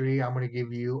history, I'm going to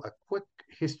give you a quick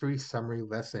history summary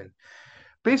lesson.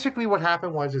 Basically, what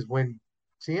happened was is when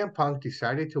CM Punk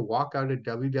decided to walk out of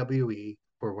WWE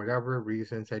for whatever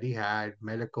reasons that he had,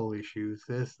 medical issues,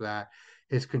 this, that,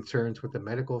 his concerns with the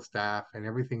medical staff and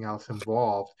everything else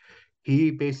involved,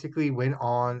 he basically went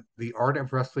on the Art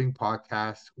of Wrestling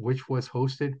podcast, which was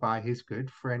hosted by his good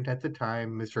friend at the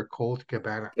time, Mr. Colt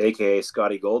Cabana. aka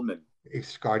Scotty Goldman.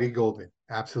 Scotty Goldman,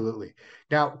 absolutely.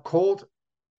 Now, Colt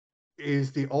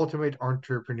is the ultimate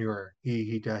entrepreneur.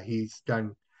 He's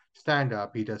done stand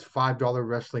up. He does $5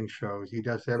 wrestling shows. He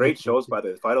does Great everything. shows by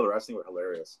the Vital Wrestling were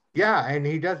hilarious. Yeah, and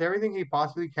he does everything he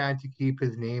possibly can to keep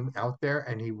his name out there,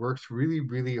 and he works really,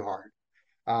 really hard.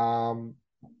 Um,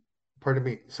 Pardon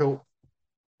me. So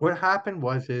what happened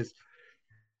was is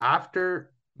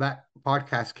after that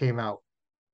podcast came out,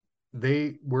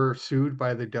 they were sued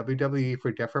by the WWE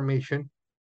for defamation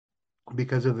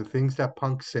because of the things that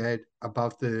Punk said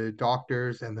about the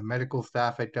doctors and the medical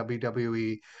staff at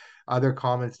WWE, other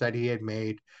comments that he had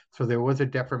made. So there was a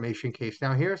defamation case.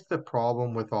 Now, here's the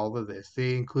problem with all of this.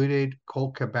 They included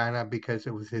Colt Cabana because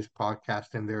it was his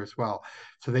podcast in there as well.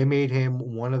 So they made him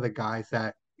one of the guys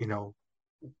that,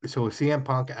 so CM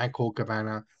Punk and Colt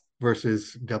Cabana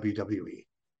versus WWE.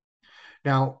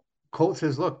 Now, Colt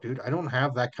says, look, dude, I don't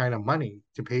have that kind of money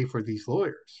to pay for these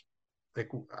lawyers. Like,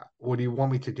 what do you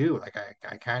want me to do? Like,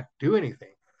 I can't do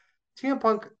anything. CM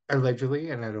Punk allegedly,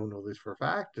 and I don't know this for a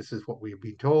fact, this is what we've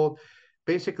been told,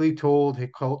 basically told, hey,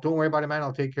 Colt, don't worry about it, man.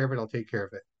 I'll take care of it. I'll take care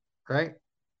of it. Right?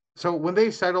 So when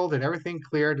they settled and everything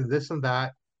cleared and this and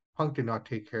that, Punk did not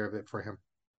take care of it for him.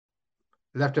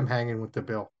 Left him hanging with the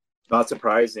bill. Not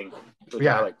surprising to a guy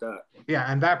Yeah. like that.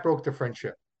 Yeah. And that broke the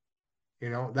friendship.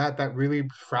 That really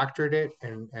fractured it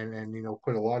and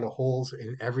put a lot of holes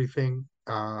in everything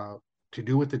to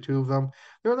do with the two of them.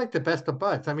 They were like the best of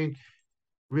buds. I mean,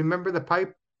 remember the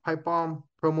pipe bomb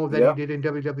promo that he Yeah, did in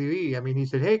WWE? I mean, he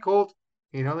said, "Hey, Colt,"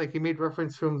 like he made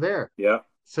reference from there. yeah,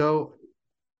 So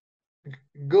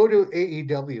go to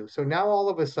AEW. So now all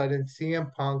of a sudden,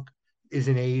 CM Punk is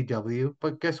in AEW,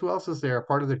 but guess who else is there?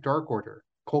 Part of the Dark Order,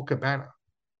 Colt Cabana.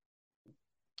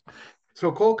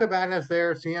 So Colt Cabana's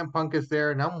there, CM Punk is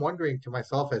there, and I'm wondering to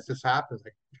myself as this happens,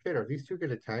 like, shit, are these two going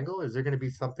to tangle? Is there going to be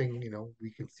something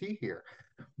we can see here?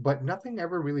 But nothing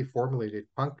ever really formulated.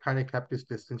 Punk kind of kept his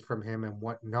distance from him and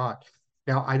whatnot.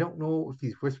 Now I don't know if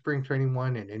he's whispering to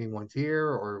anyone in anyone's ear,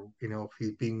 or if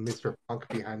he's being Mr. Punk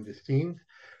behind the scenes.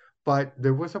 But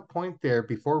there was a point there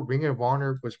before Ring of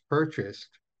Honor was purchased.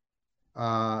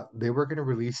 They were going to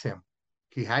release him.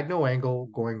 He had no angle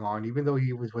going on, even though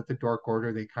he was with the Dark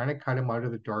Order. They kind of cut him out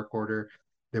of the Dark Order.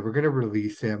 They were going to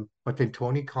release him, but then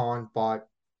Tony Khan bought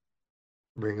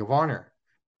Ring of Honor.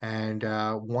 And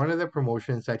one of the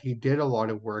promotions that he did a lot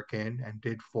of work in and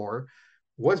did for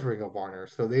was Ring of Honor.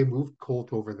 So they moved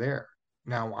Colt over there.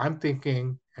 Now I'm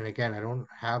thinking, and again, I don't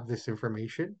have this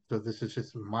information, so this is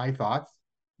just my thoughts,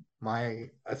 my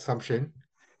assumption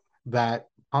that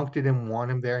Punk didn't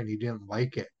want him there and he didn't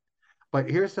like it. But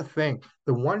here's the thing.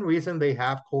 The one reason they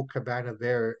have Colt Cabana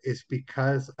there is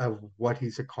because of what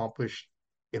he's accomplished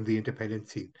in the independent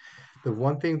scene. The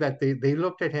one thing that they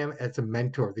looked at him as a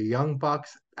mentor, the Young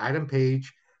Bucks, Adam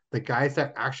Page, the guys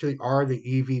that actually are the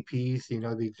EVPs,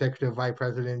 the executive vice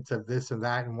presidents of this and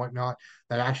that and whatnot,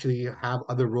 that actually have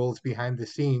other roles behind the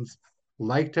scenes,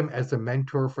 liked him as a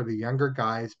mentor for the younger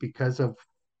guys because of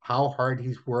how hard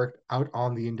he's worked out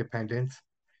on the independents.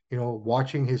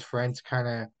 Watching his friends kind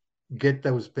of get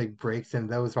those big breaks and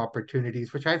those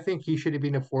opportunities, which I think he should have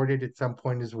been afforded at some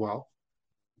point as well,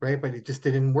 right? But it just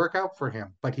didn't work out for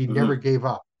him. But he hmm never gave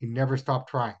up. He never stopped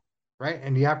trying, right?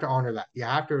 And you have to honor that. You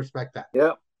have to respect that.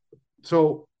 yeah.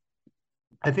 So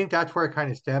I think that's where it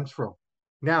kind of stems from.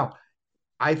 Now,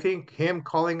 I think him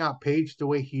calling out Page the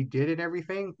way he did and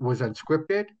everything was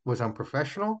unscripted, was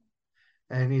unprofessional.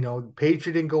 And Page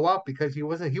didn't go out because he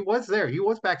was there. He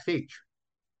was backstage.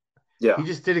 Yeah. He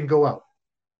just didn't go out.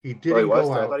 He Oh, he didn't was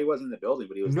go there. I out. thought he was in the building,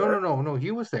 but he was No, no, there. no, no.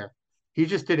 He was there. He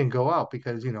just didn't go out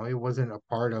because, it wasn't a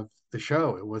part of the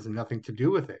show. It wasn't nothing to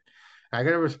do with it. I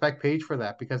gotta respect Paige for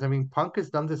that because I mean Punk has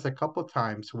done this a couple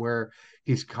times where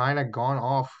he's kind of gone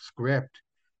off script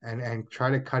and try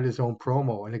to cut his own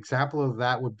promo. An example of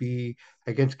that would be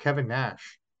against Kevin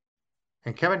Nash.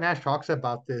 And Kevin Nash talks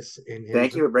about this in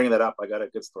Thank his you for bringing that up. I got a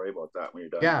good story about that when you're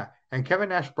done. yeah, and Kevin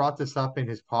Nash brought this up in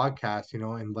his podcast,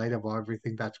 in light of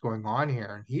everything that's going on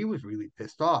here. And he was really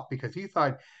pissed off because he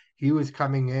thought he was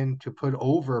coming in to put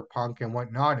over Punk and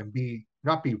whatnot and be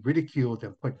not be ridiculed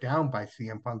and put down by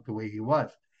CM Punk the way he was.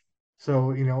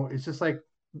 So, it's just like,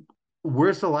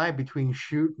 where's the line between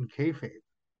shoot and kayfabe?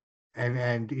 And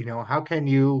how can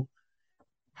you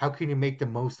make the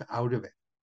most out of it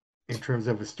in terms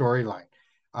of a storyline?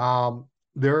 Um,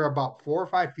 there are about 4 or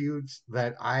 5 feuds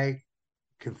that I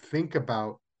can think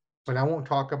about, but I won't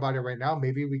talk about it right now.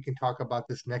 Maybe we can talk about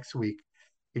this next week.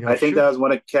 I think that Shoot. was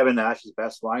one of Kevin Nash's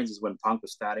best lines is when Punk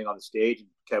was standing on the stage and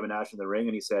Kevin Nash in the ring,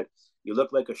 and he said, "You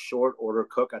look like a short order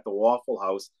cook at the Waffle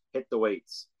House. Hit the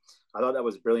weights." I thought that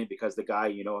was brilliant because the guy,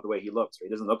 the way he looks, he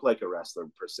doesn't look like a wrestler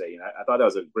per se. And I thought that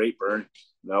was a great burn.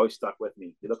 And it always stuck with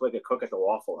me. You look like a cook at the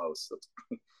Waffle House.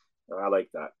 I like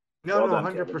that. No, Well no,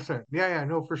 done, Kevin. 100%. Yeah, yeah,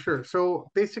 no, for sure. So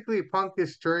basically, Punk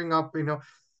is stirring up,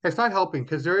 it's not helping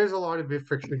because there is a lot of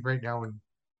friction right now in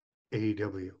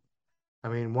AEW. I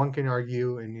mean, one can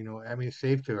argue, and I mean, it's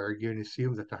safe to argue and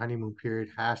assume that the honeymoon period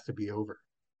has to be over.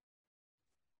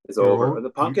 Is You're over. over.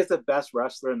 The Punk is the best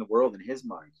wrestler in the world in his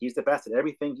mind. He's the best at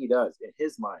everything he does in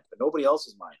his mind, but nobody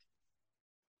else's mind.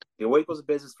 He always goes a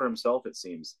business for himself, it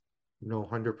seems. No,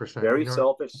 100%. Very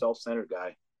selfish, self-centered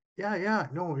guy. Yeah, yeah,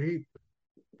 no,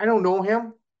 I don't know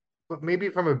him, but maybe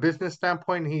from a business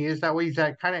standpoint, he is that way. He's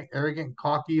that kind of arrogant,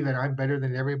 cocky, that I'm better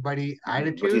than everybody But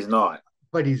attitude, he's not.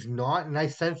 but he's not, and I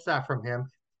sense that from him.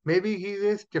 Maybe he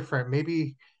is different.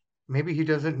 Maybe he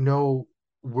doesn't know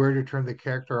where to turn the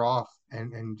character off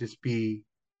and just be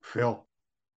Phil,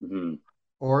 Mm-hmm.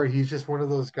 or he's just one of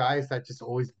those guys that just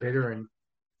always bitter and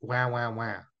wah wah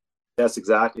wah. That's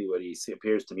exactly what he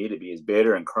appears to me to be. He's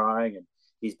bitter and crying, and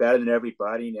he's better than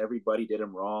everybody, and everybody did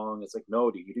him wrong. It's like,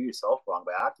 no, dude, you do yourself wrong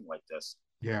by acting like this.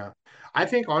 Yeah. I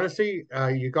think honestly,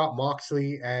 you got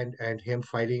Moxley and him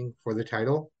fighting for the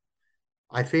title.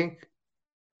 I think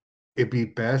it'd be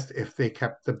best if they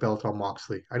kept the belt on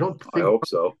Moxley. I hope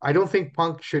so. I don't think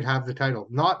Punk should have the title,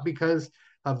 not because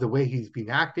of the way he's been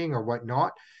acting or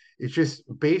whatnot. It's just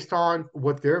based on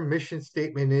what their mission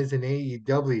statement is in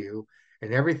AEW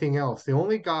and everything else. The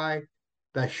only guy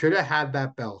that should have had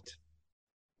that belt,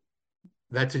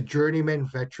 that's a journeyman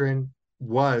veteran,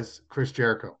 was Chris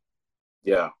Jericho,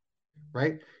 Yeah,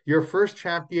 right? Your first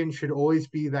champion should always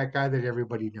be that guy that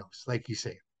everybody knows, like you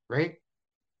say, right?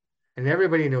 And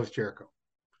everybody knows Jericho.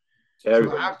 So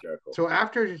everybody knows after Jericho.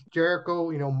 after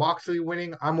Jericho, Moxley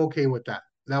winning, I'm okay with that.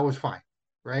 That was fine,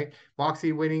 right?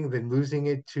 Moxley winning, then losing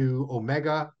it to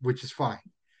Omega, which is fine.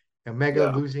 Omega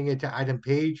Yeah, losing it to Adam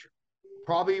Page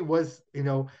probably was,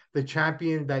 the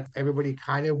champion that everybody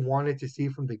kind of wanted to see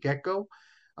from the get-go,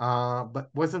 but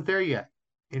wasn't there yet.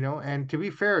 And to be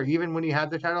fair, even when he had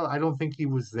the title, I don't think he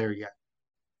was there yet.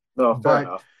 no, fair but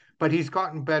enough. but he's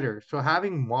gotten better. So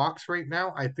having Mox right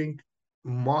now, I think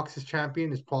Mox as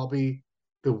champion is probably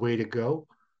the way to go.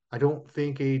 I don't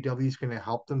think AEW is going to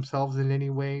help themselves in any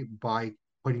way by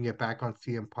putting it back on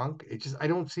CM Punk. It just I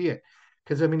don't see it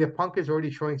because I mean, if Punk is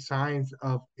already showing signs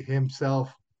of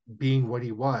himself being what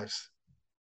he was,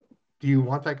 do you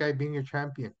want that guy being your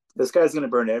champion? This guy's gonna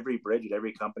burn every bridge at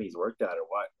every company he's worked at, or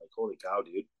what? Like, holy cow,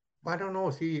 dude. I don't know.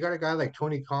 See, you got a guy like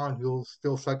Tony Khan who'll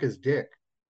still suck his dick.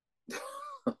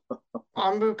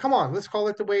 Come on, let's call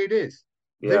it the way it is.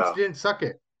 Vince Yeah, didn't suck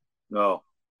it. no.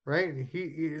 Right?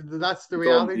 That's the He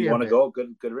told him, reality "You of want to it. go?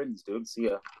 Good riddance, dude. See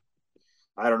ya."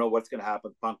 I don't know what's gonna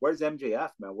happen. Punk, where's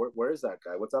MJF, man? Where is that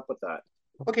guy? What's up with that?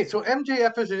 Okay, so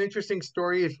MJF is an interesting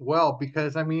story as well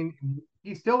because I mean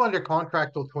he's still under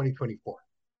contract till 2024,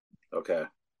 Okay,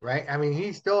 right? I mean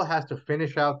he still has to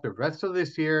finish out the rest of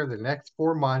this year, the next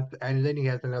 4 months, and then he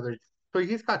has another. So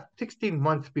he's got 16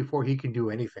 months before he can do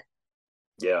anything.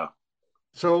 yeah,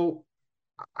 So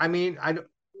I mean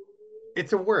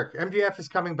it's a work. MJF is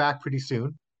coming back pretty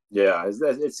soon. yeah.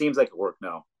 It seems like it worked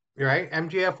now. Right?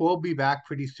 MJF will be back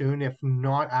pretty soon, if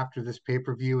not after this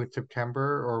pay-per-view in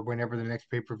September or whenever the next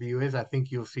pay-per-view is. I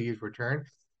think you'll see his return.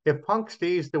 If Punk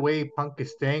stays the way Punk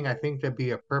is staying, I think that'd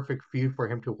be a perfect feud for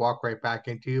him to walk right back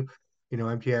into.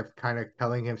 MJF kind of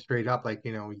telling him straight up, like,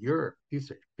 you're a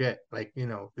piece of shit. Like,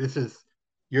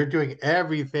 you're doing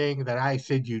everything that I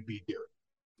said you'd be doing.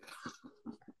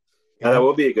 You And that know,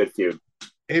 will be a good feud.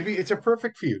 it's a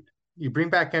perfect feud. You bring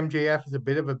back MJF as a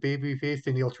bit of a baby face,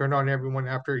 and he'll turn on everyone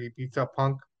after he beats up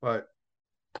Punk. But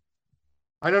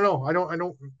I don't know.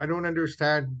 I don't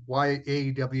understand why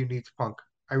AEW needs Punk.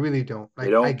 I really don't. They Like,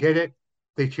 I don't. get it.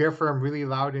 They cheer for him really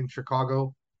loud in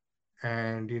Chicago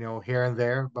and, here and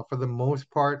there, but for the most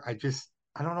part, I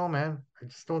don't know, man. I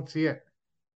just don't see it.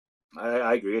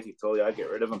 I agree with you totally. I'd get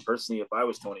rid of him personally if I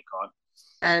was Tony Khan.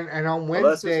 And on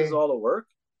Unless this is Wednesday, all a work.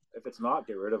 If it's not,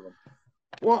 get rid of him.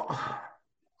 well,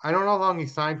 I don't know how long he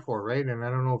signed for, right? And I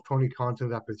don't know if Tony Khan's in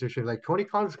that position. Like Tony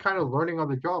Khan's kind of learning on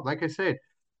the job. Like I said,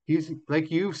 he's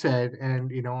like you said,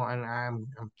 and and I'm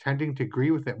tending to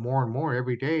agree with it more and more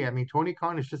every day. I mean, Tony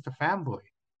Khan is just a fanboy.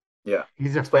 Yeah,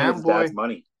 He's a he's playing with his dad's fanboy.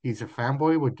 money. He's a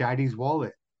fanboy with daddy's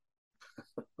wallet,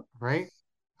 right?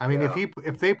 I mean, Yeah,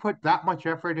 if they put that much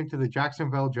effort into the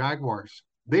Jacksonville Jaguars,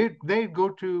 they'd go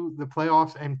to the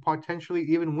playoffs and potentially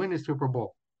even win a Super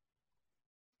Bowl,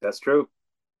 that's true.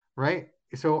 right?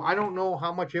 So I don't know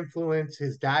how much influence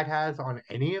his dad has on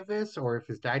any of this, or if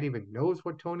his dad even knows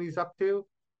what Tony's up to.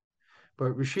 But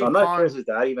I'm Rashid not sure. Is Khan, his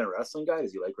dad even a wrestling guy?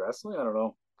 Does he like wrestling? I don't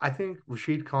know. I think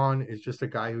Rashid Khan is just a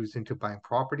guy who's into buying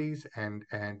properties and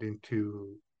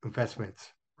into investments,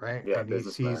 right? Yeah, And he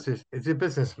sees businessman. this, it's a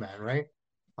businessman, right?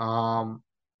 Um,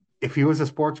 if he was a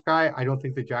sports guy, I don't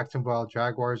think the Jacksonville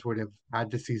Jaguars would have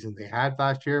had the season they had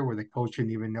last year, where the coach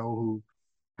didn't even know who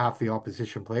half the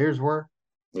opposition players were.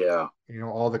 Yeah,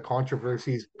 All the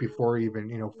controversies before even,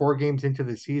 4 games into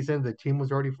the season, the team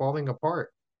was already falling apart.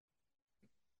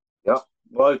 yeah.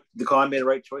 Well, the Khan made the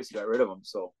right choice. He got rid of him.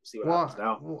 So we'll see what happens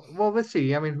Well, now. well, let's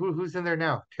see. I mean, who's in there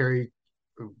now? Terry,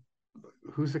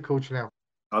 who's the coach now?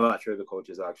 I'm not sure the coach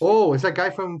is actually Oh, it's that guy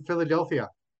from Philadelphia,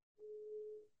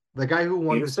 the guy who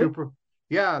won the Peterson.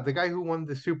 yeah, the guy who won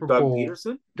the Super Doug Bowl.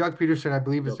 Peterson. Doug Peterson, I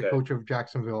believe, is the Okay. coach of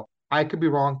Jacksonville. I could be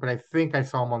wrong, but I think I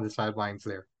saw him on the sidelines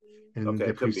there in Okay, the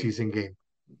it could be. preseason game.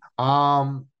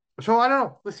 Um, so I don't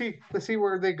know. Let's see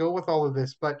where they go with all of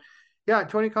this. But yeah,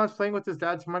 Tony Khan's playing with his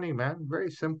dad's money, man.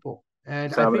 Very simple. And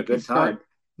He's I having a think good time.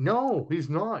 no, he's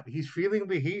not. He's feeling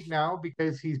the heat now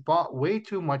because he's bought way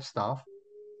too much stuff.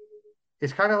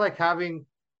 It's kind of like having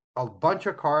a bunch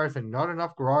of cars and not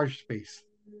enough garage space.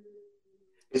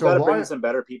 He's So a got to bring lot in of, some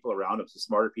better people around him, some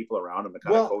smarter people around him to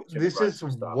kind of well, coach him and this run is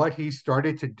some stuff. what he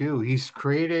started to do. He's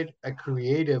created a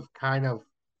creative kind of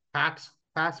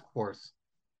task force,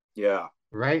 Yeah.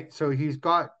 right? So he's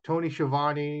got Tony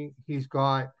Schiavone, he's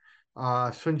got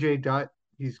Sunjay Dutt,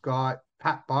 he's got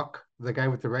Pat Buck, the guy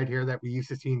with the red hair that we used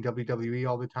to see in WWE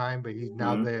all the time, but he's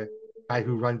now Mm-hmm. the guy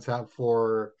who runs that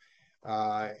for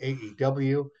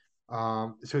AEW.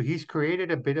 So he's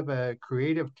created a bit of a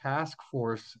creative task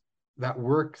force that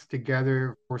works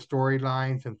together for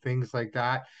storylines and things like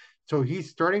that. So he's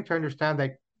starting to understand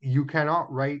that you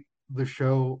cannot write the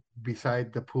show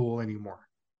beside the pool anymore,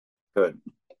 Good.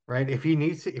 right? If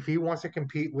he wants to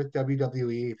compete with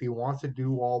WWE, if he wants to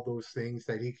do all those things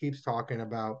that he keeps talking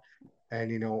about,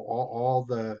 and all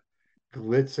the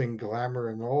glitz and glamour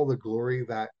and all the glory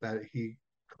that he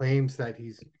claims that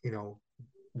he's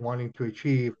wanting to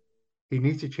achieve, he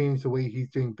needs to change the way he's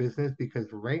doing business because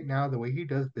right now the way he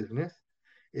does business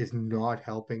is not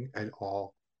helping at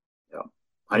all. Yeah. In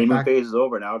Honeymoon fact, phase is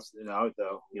over now. It's now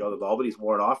the novelty's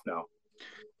worn off now.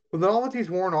 the novelty's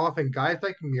worn off, and guys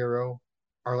like Miro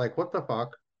are like, "What the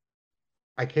fuck?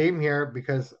 I came here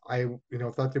because I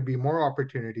thought there'd be more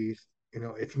opportunities.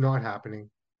 It's not happening.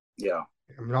 Yeah.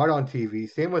 I'm not on TV.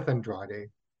 Same with Andrade.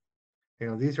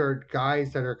 These are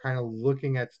guys that are kind of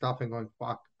looking at stuff and going,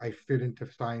 fuck, I shouldn't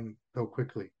have signed so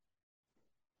quickly,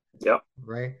 Yeah.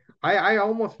 right? I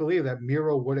almost believe that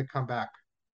Miro would have come back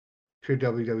to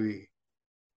WWE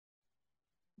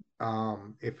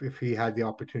if he had the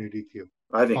opportunity to,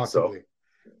 I think so. possibly,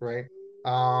 right?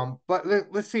 But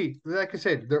let's see. Like I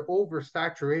said, they're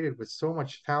oversaturated with so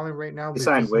much talent right now. They There's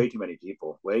signed just way too many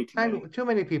people. Way too many. too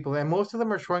many people, and most of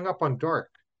them are showing up on Dark,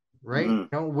 right?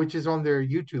 Mm-hmm. Which is on their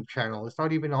YouTube channel. It's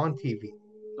not even on TV.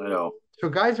 I know. So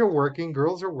guys are working,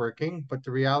 girls are working, but the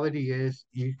reality is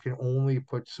you can only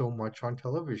put so much on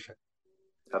television.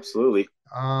 Absolutely.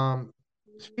 Um,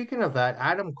 Speaking of that,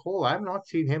 Adam Cole, I've not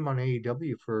seen him on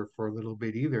AEW for a little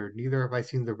bit either. Neither have I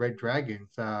seen the Red Dragons,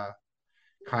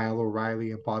 Kyle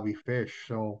O'Reilly and Bobby Fish.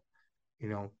 So, I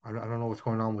don't know what's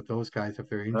going on with those guys, if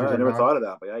they're injured I or never not. thought of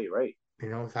that, but yeah, you're right.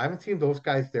 So I haven't seen those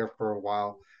guys there for a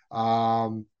while.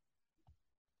 Um,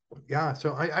 Yeah,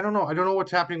 so I don't know. I don't know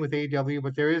what's happening with AEW,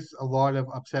 but there is a lot of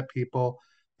upset people.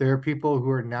 There are people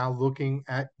who are now looking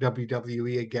at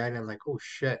WWE again and like, oh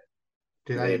shit,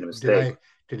 did They made I a did mistake. I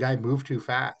did I move too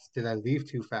fast? Did I leave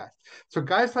too fast? So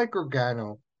guys like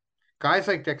Gargano, guys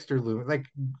like Dexter Loomis, like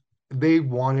they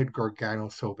wanted Gargano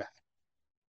so bad.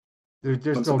 I'm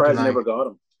There's no surprised they denying never it. got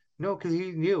him. No, because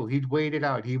he knew he'd wait it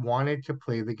out. He wanted to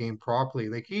play the game properly.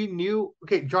 Like he knew,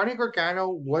 okay, Johnny Gargano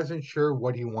wasn't sure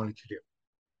what he wanted to do.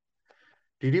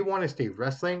 Did he want to stay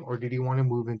wrestling or did he want to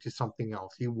move into something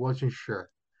else? He wasn't sure.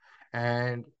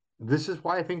 And this is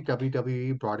why I think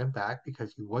WWE brought him back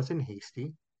because he wasn't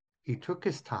hasty. He took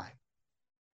his time,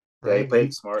 Yeah, he right? played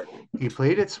it smart. He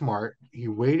played it smart. He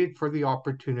waited for the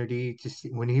opportunity to see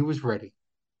when he was ready.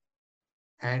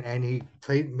 And he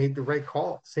made the right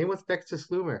call. Same with Dexter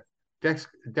Loomis.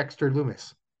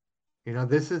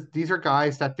 These are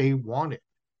guys that they wanted.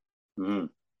 Mm-hmm.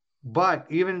 But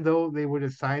even though they would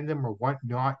have signed them or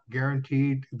whatnot,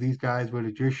 guaranteed these guys would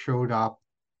have just showed up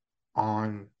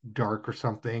on Dark or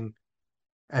something,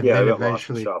 and Yeah, then they got lost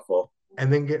in the eventually, shuffle.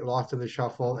 and then get lost in the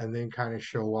shuffle, and then kind of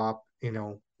show up,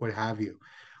 what have you.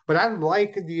 But I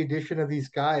like the addition of these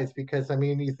guys because I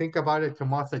mean, you think about it,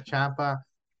 Tommaso Ciampa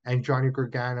and Johnny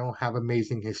Gargano have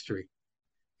amazing history.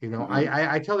 Mm-hmm.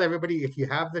 I tell everybody if you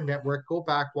have the network, go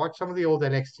back, watch some of the old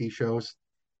NXT shows,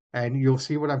 and you'll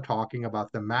see what I'm talking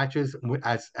about. The matches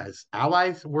as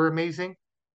allies were amazing.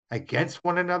 Against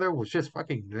one another was just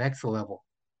fucking next level.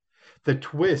 The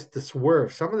twist, the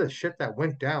swerve, some of the shit that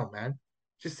went down, man,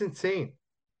 just insane.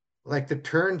 Like the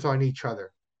turns on each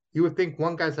other. You would think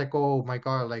one guy's like, oh my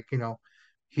God, like,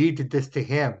 he did this to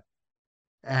him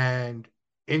and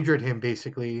injured him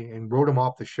basically and wrote him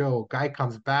off the show. Guy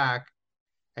comes back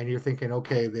and you're thinking,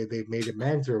 okay, they've made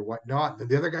amends or whatnot. And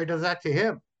the other guy does that to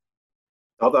him.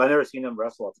 Although I never seen them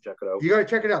wrestle, I'll have to check it out. You got to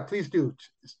check it out. Please do.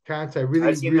 Chance, I really,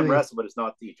 I've seen them really, wrestle, but it's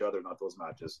not each other, not those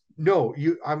matches. no,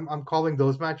 I'm calling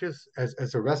those matches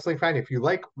as a wrestling fan. If you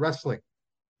like wrestling,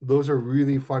 those are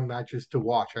really fun matches to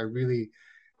watch. I really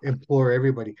implore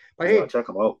everybody. But Yeah, hey, check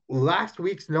them out. last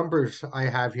week's numbers I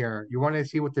have here. You want to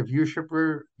see what the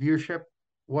viewership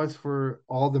was for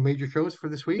all the major shows for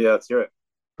this week? Yeah, let's hear it.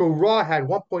 So Raw had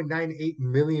 1.98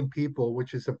 million people,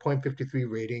 which is a 0.53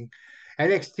 rating.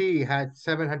 NXT had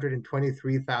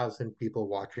 723,000 people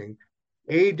watching.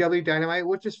 AEW Dynamite,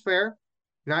 which is fair,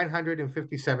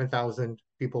 957,000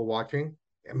 people watching.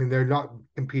 I mean, they're not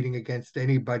competing against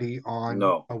anybody on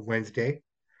No. a Wednesday.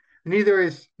 Neither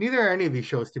are any of these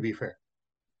shows, to be fair.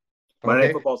 Monday Night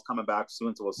Okay. Football's coming back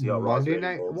soon, so we'll see how Raw's Monday rating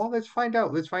night. holds. Well, let's find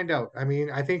out. Let's find out. I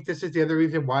mean, I think this is the other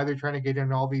reason why they're trying to get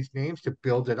in all these names to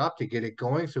build it up, to get it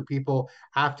going, so people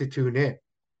have to tune in,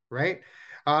 right?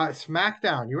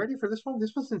 SmackDown. You ready for this one?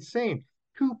 This was insane.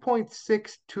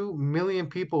 2.62 million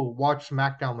people watched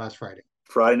SmackDown last Friday.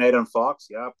 Friday night on Fox,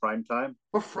 yeah, prime time.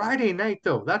 But Friday night,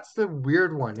 though, that's the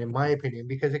weird one, in my opinion,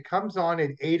 because it comes on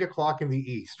at 8 o'clock in the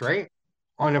East, right?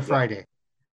 On a Yep. Friday.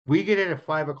 We get it at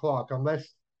 5 o'clock, unless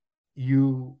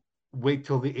you wait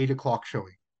till the 8 o'clock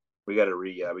showing. We got it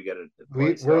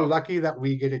twice, We're yeah. lucky that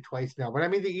we get it twice now. But I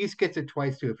mean, the East gets it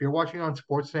twice too. If you're watching on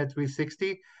Sportsnet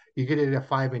 360, you get it at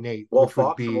 5 and 8, Well, which would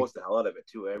Fox be promotes the hell out of it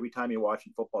too. Every time you're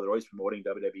watching football, they're always promoting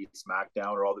WWE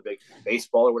SmackDown or all the big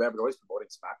baseball or whatever. They're always promoting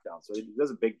SmackDown, so it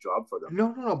does a big job for them.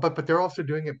 no. But they're also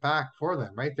doing it back for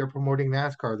them, right? They're promoting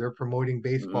NASCAR, they're promoting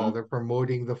baseball, Mm-hmm. they're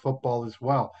promoting the football as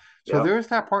well. So Yeah, there's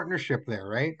that partnership there,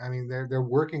 right? I mean, they're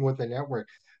working with the network.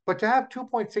 But to have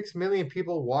 2.6 million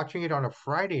people watching it on a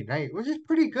Friday night, which is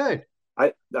pretty good.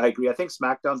 I agree. I think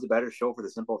SmackDown's the better show for the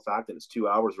simple fact that it's 2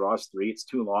 hours. Raw's three. It's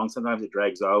too long. Sometimes it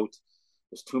drags out.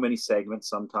 There's too many segments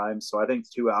sometimes. So I think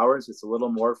 2 hours. It's a little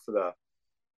more for the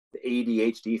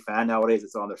ADHD fan nowadays.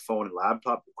 It's on their phone and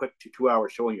laptop. Quick 2 hour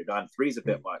show and you're done. Three's a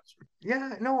bit much.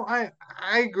 Yeah, no, I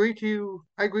agree to you.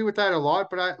 I agree with that a lot.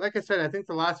 But I, like I said, I think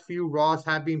the last few Raws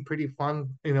have been pretty fun.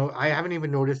 I haven't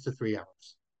even noticed the 3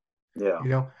 hours.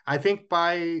 Yeah. I think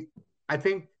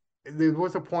there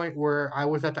was a point where I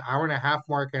was at the hour and a half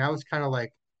mark, and I was kind of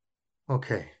like,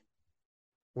 okay,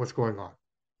 what's going on?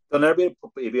 They'll never be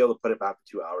able to put it back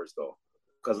to 2 hours though,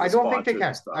 because of I the don't think they sponsors and can.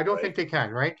 I stuff, don't right? think they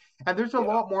can, right? And there's a Yeah.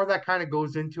 lot more that kind of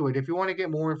goes into it. If you want to get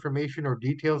more information or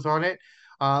details on it,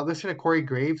 listen to Corey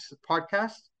Graves'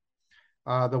 podcast,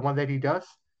 the one that he does.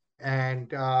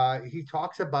 And he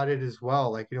talks about it as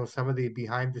well, like, some of the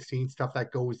behind the scenes stuff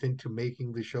that goes into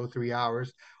making the show 3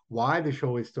 hours, why the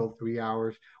show is still 3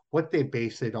 hours, what they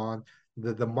base it on,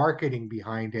 the marketing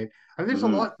behind it. And there's a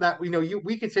Mm-hmm. lot that,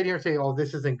 we can sit here and say, oh,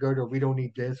 this isn't good, or we don't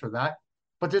need this or that.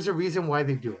 But there's a reason why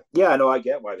they do it, Yeah, no, I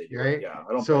get why they do it. right? Yeah, I don't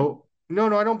blame them. So,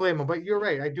 no, I don't blame them, but you're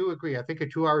right. I do agree. I think a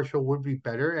 2 hour show would be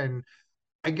better. And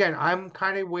again, I'm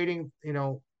kind of waiting,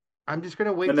 I'm just going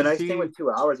to wait And the to nice thing see. with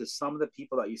 2 hours is some of the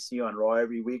people that you see on Raw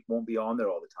every week won't be on there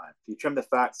all the time. You trim the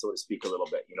fat, so to speak, a little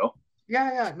bit, you know?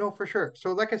 Yeah, no, for sure.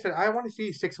 So, like I said, I want to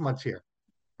see 6 months here,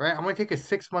 right? I'm going to take a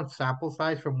 6 month sample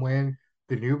size from when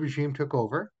the new regime took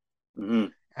over Mm-hmm.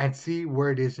 and see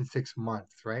where it is in 6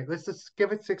 months, right? Let's just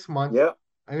give it 6 months. Yeah,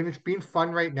 I mean, it's been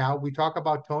fun right now. We talk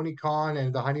about Tony Khan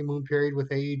and the honeymoon period with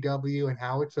AEW and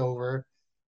how it's over.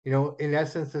 In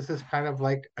essence, this is kind of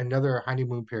like another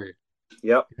honeymoon period.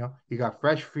 yep. You got They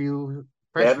fresh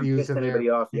haven't views pissed in there. anybody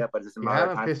off You yet, but it's just a you matter of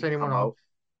haven't time for pissed them to anyone come off. out.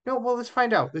 No, well, let's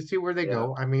find out. Let's see where they Yeah.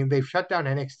 go. I mean, they've shut down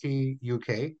NXT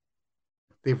UK.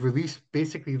 They've released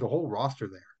basically the whole roster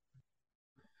there.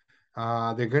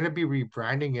 They're going to be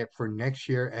rebranding it for next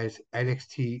year as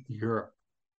NXT Europe,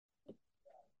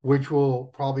 which will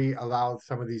probably allow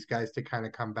some of these guys to kind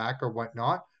of come back or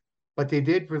whatnot. But they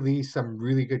did release some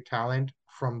really good talent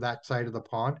from that side of the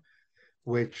pond,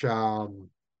 which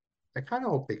I kind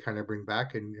of hope they kind of bring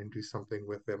back and do something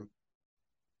with them.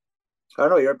 I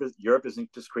don't know. Europe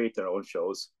doesn't just create their own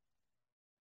shows.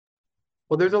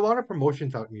 Well, there's a lot of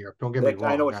promotions out in Europe. Don't get me Like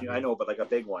I know wrong. what I I mean, know, but like a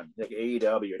big one, like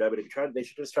AEW or WWE, they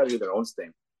should just try to do their own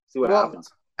thing. See what well, happens.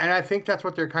 and I think that's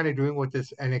what they're kind of doing with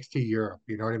this NXT Europe.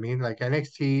 You know what I mean? Like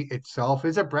NXT itself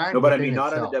is a No, brand but I within mean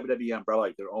not on the itself. WWE umbrella,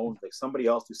 like their own, like somebody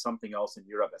else do something else in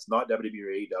Europe that's not WWE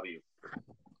or AEW.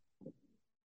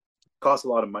 Costs a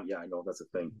lot of money. Yeah, I know that's a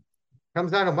thing.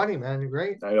 Comes down to money, man,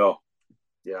 right? I know.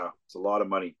 Yeah, it's a lot of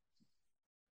money.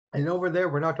 And over there,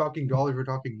 we're not talking dollars, we're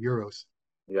talking euros.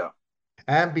 Yeah,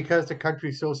 And because the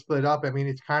country's so split up, I mean,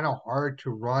 it's kind of hard to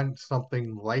run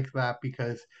something like that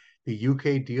because the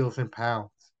UK deals in pounds,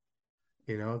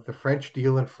 the French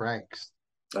deal in francs,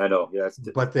 I know. Yeah, it's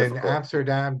but then difficult.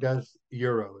 Amsterdam does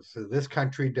euros. So this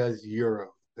country does euros,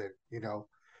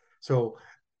 So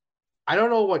I don't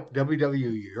know what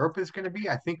WWE Europe is going to be.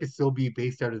 I think it'll still be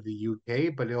based out of the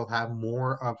UK, but it'll have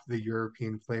more of the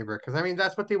European flavor. Because I mean,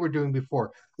 that's what they were doing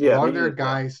before. A Yeah, lot of their maybe. Yeah,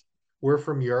 guys were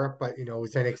from Europe, but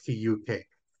it's NXT UK.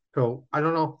 So I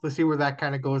don't know. Let's see where that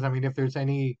kind of goes. I mean, if there's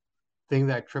anything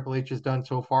that Triple H has done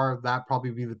so far, that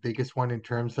probably be the biggest one in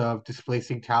terms of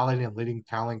displacing talent and letting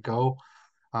talent go.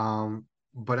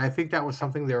 But I think that was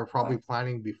something they were probably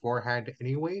planning beforehand,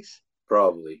 anyways.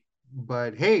 probably.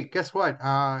 But hey, guess what?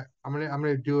 I'm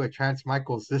gonna do a Chance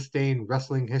Michaels this day in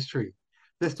wrestling history.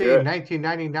 This Let's day hear in it.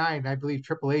 1999, I believe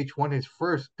Triple H won his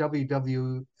first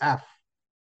WWF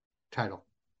title,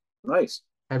 Nice.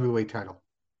 heavyweight title.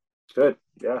 Good.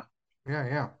 Yeah. Yeah,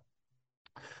 yeah.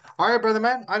 All right, brother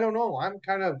man. I don't know. I'm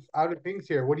kind of out of things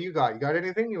here. What do you got? You got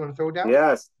anything you want to throw down?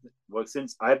 Yes. Well,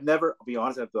 since I've never, I'll be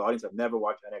honest with the audience, I've never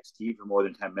watched NXT for more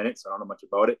than 10 minutes. So I don't know much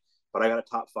about it, but I got a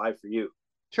top five for you.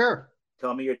 Sure.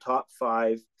 Tell me your top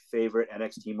five favorite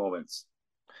NXT moments.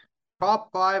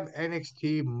 Top five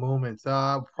NXT moments.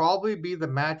 Probably be the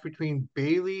match between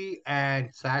Bailey and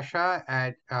Sasha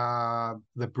at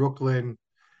the Brooklyn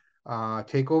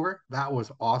takeover. That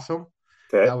was awesome.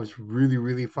 Okay. That was really,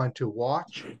 really fun to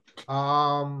watch.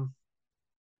 Um,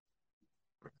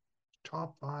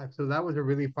 top five. So that was a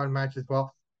really fun match as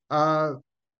well. Uh,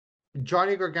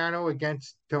 Johnny Gargano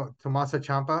against Tommaso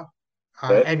Ciampa.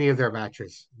 Okay. Any of their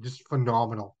matches, just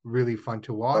phenomenal. Really fun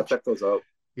to I'll watch. check those out.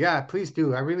 Yeah, please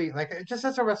do. I really like it. Just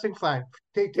as a wrestling fan,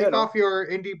 Yeah, take no. off your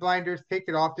indie blinders, take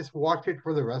it off, just watch it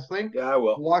for the wrestling. Yeah, I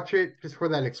will. Watch it just for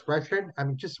that expression. I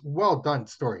mean, just well done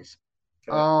stories.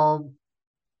 Okay. Um,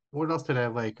 what else did I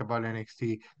like about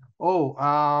NXT? Oh,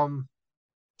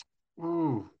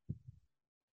 ooh,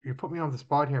 you put me on the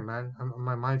spot here, man.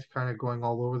 My mind's kind of going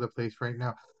all over the place right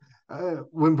now.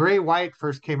 When Bray Wyatt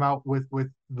first came out with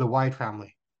the Wyatt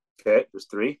family, Okay. There's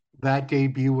three. that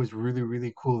debut was really,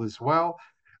 really cool as well.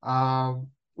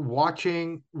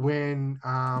 Watching when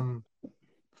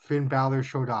Finn Balor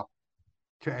showed up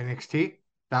to NXT,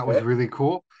 that was Okay. really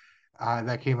cool.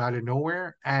 That came out of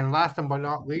nowhere. And last but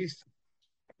not least,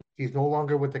 he's no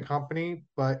longer with the company,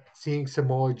 but seeing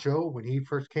Samoa Joe when he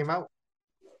first came out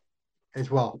as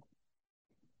well.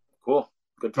 Cool.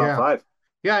 Good top Yeah. five.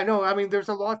 Yeah, I know. I mean, there's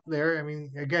a lot there. I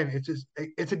mean, again,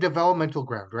 it's a developmental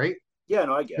ground, right? Yeah,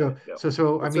 no, I get So it. Yeah.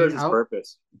 so I It mean, serves its out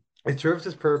purpose. it serves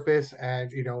its purpose,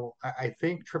 and I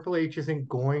think Triple H isn't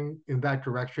going in that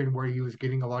direction where he was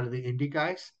getting a lot of the indie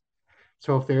guys.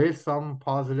 So if there is some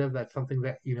positive, that's something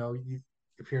that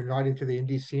if you're not into the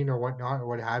indie scene or whatnot or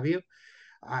what have you,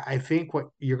 I think what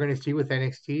you're going to see with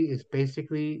NXT is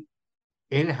basically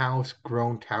in-house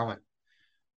grown talent.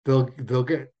 They'll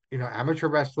get amateur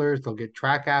wrestlers, they'll get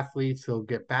track athletes, they'll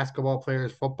get basketball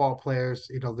players, football players.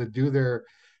 They do their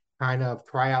kind of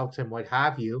tryouts and what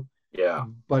have you, Yeah.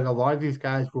 but a lot of these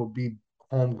guys will be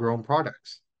homegrown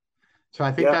products. So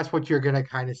I think Yeah. that's what you're going to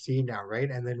kind of see now, right?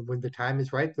 And then when the time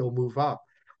is right, they'll move up,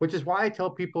 which is why I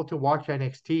tell people to watch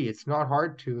NXT. It's not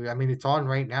hard to. I mean, it's on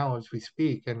right now as we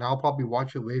speak, and I'll probably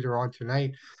watch it later on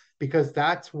tonight because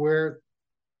that's where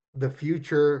the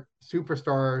future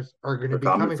superstars are going to We're be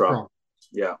coming coming from. from,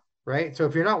 Yeah. right? So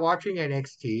if you're not watching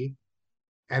NXT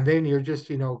and then you're just,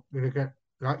 going to get,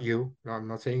 not you, no, I'm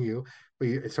not saying you,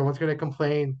 but someone's going to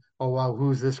complain, oh, well,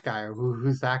 who's this guy or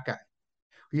who's that guy?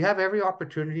 You have every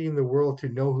opportunity in the world to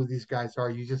know who these guys are.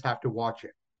 You just have to watch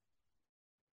it,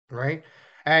 right?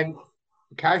 And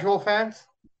casual fans,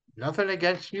 nothing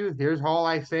against you. Here's all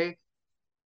I say.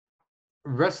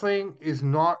 Wrestling is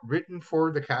not written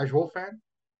for the casual fan.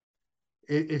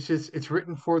 It's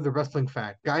written for the wrestling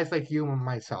fan. Guys like you and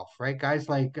myself, right? Guys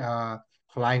like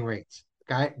Flying Rates,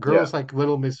 Yeah. girls like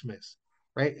Little Miss Miss,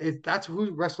 right? That's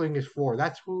who wrestling is for.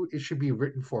 That's who it should be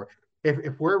written for.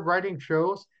 If we're writing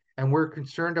shows and we're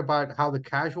concerned about how the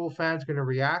casual fan's going to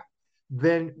react,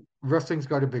 then wrestling's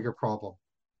got a bigger problem.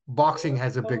 Boxing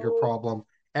has a bigger problem.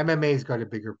 MMA's got a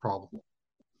bigger problem,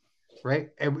 right?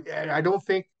 And I don't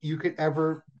think you could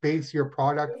ever base your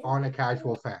product on a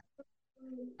casual fan.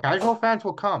 Casual fans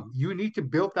will come. You need to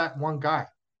build that one guy.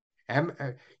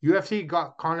 UFC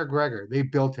got Conor Gregor. They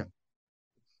built him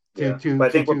to Yeah. to But I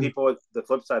to think what to people, the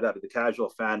flip side of it, the casual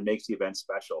fan makes the event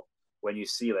special. When you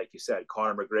see, like you said,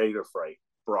 Conor McGregor fight,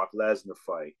 Brock Lesnar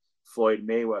fight, Floyd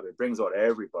Mayweather, brings out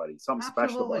everybody. Something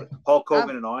special about absolutely. it. Hulk Ab-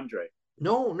 Hogan and Andre.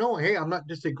 no, no. Hey, I'm not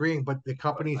disagreeing, but But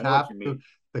I know what you mean.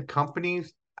 the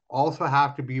companies also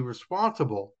have to be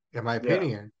responsible, in my Yeah.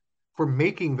 opinion, for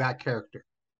making that character.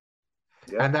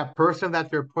 Yeah. And that person that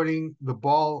they're putting the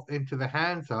ball into the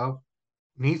hands of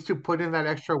needs to put in that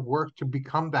extra work to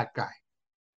become that guy,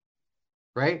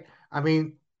 right? I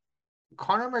mean,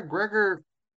 Conor McGregor,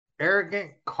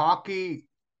 arrogant, cocky,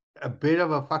 a bit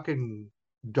of a fucking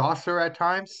dosser at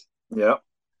times, Yeah.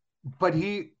 but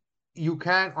you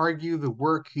can't argue the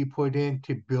work he put in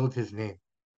to build his name.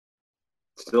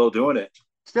 Still doing it.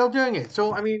 Still doing it.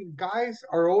 So, I mean, guys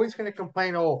are always going to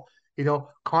complain, oh,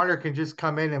 Connor can just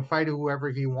come in and fight whoever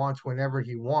he wants whenever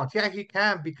he wants. Yeah, he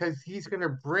can because he's going to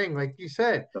bring, like you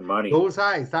said, The money. those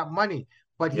eyes, that money.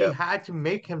 But he Yeah. had to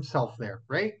make himself there,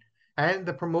 right? And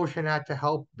the promotion had to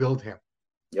help build him.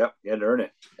 Yep. You had to earn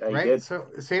it. Yeah, you Right. did. So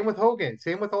same with Hogan,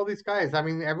 same with all these guys. I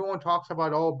mean, everyone talks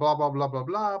about, oh, blah, blah, blah, blah,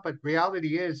 blah. But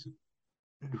reality is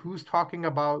Who's talking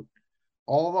about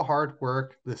all the hard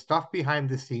work, the stuff behind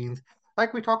the scenes?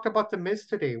 Like we talked about The Miz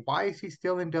today. Why is he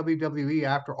still in WWE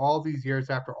after all these years,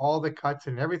 after all the cuts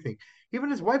and everything?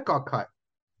 Even his wife got cut,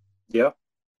 Yeah,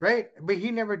 right? But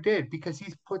he never did because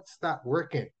he puts that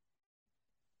work in.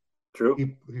 true.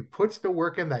 He puts the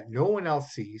work in that no one else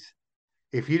sees.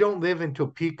 If you don't live in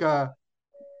Topeka,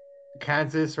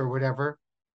 Kansas, or whatever,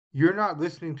 you're not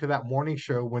listening to that morning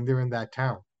show when they're in that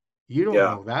town. You don't Yeah,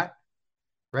 know that,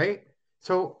 right?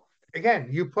 So again,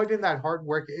 you put in that hard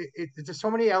work. It's just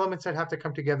so many elements that have to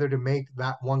come together to make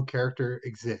that one character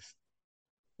exist,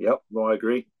 yep. No, I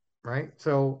agree. right?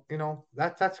 So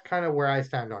that's kind of where I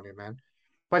stand on it, man.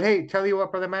 But hey, tell you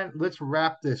what, brother man, let's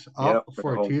wrap this Yeah, up bring it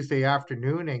for home. Tuesday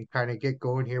afternoon and kind of get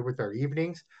going here with our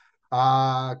evenings.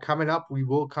 Coming up, we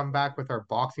will come back with our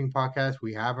boxing podcast.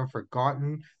 We haven't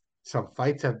forgotten. Some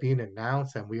fights have been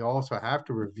announced, and we also have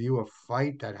to review a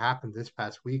fight that happened this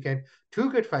past weekend.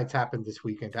 Two good fights happened this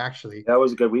weekend, actually. That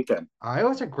was a good weekend. It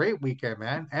was a great weekend,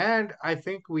 man. And I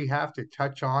think we have to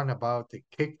touch on about the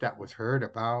kick that was heard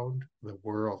about the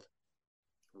world.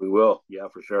 We will. Yeah,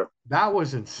 for sure. That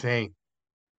was insane.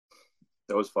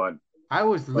 That was fun. I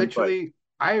was Fun fight. literally,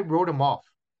 I wrote him off.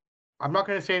 I'm not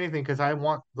going to say anything because I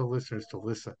want the listeners to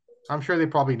listen. I'm sure they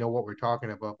probably know what we're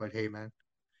talking about, but hey, man,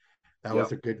 that Yeah,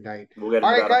 was a good night. we'll get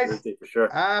All into right, that on guys. Thursday for sure.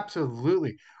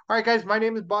 Absolutely. All right, guys. My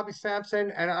name is Bobby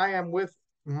Sampson, and I am with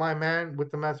my man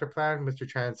with the master plan, Mr.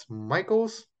 Chance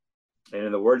Michaels. And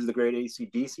in the words of the great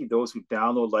ACDC, those who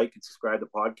download, like, and subscribe to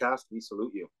the podcast, we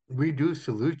salute you. We do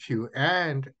salute you.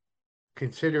 And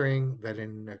considering that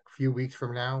in a few weeks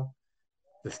from now,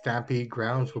 the Stampede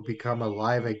grounds will become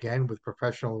alive again with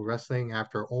professional wrestling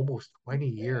after almost 20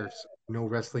 years, no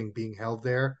wrestling being held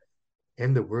there.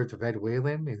 In the words of Ed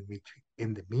Whalen,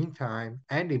 in the meantime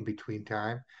and in between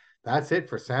time, that's it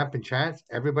for Samp and Chance.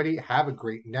 Everybody, have a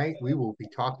great night. We will be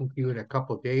talking to you in a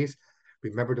couple of days.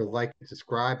 Remember to like and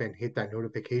subscribe and hit that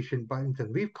notification buttons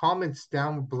and leave comments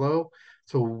down below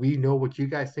so we know what you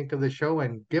guys think of the show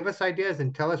and give us ideas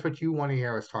and tell us what you want to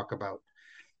hear us talk about.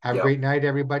 Have a Yep. great night,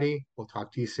 everybody. We'll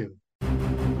talk to you soon.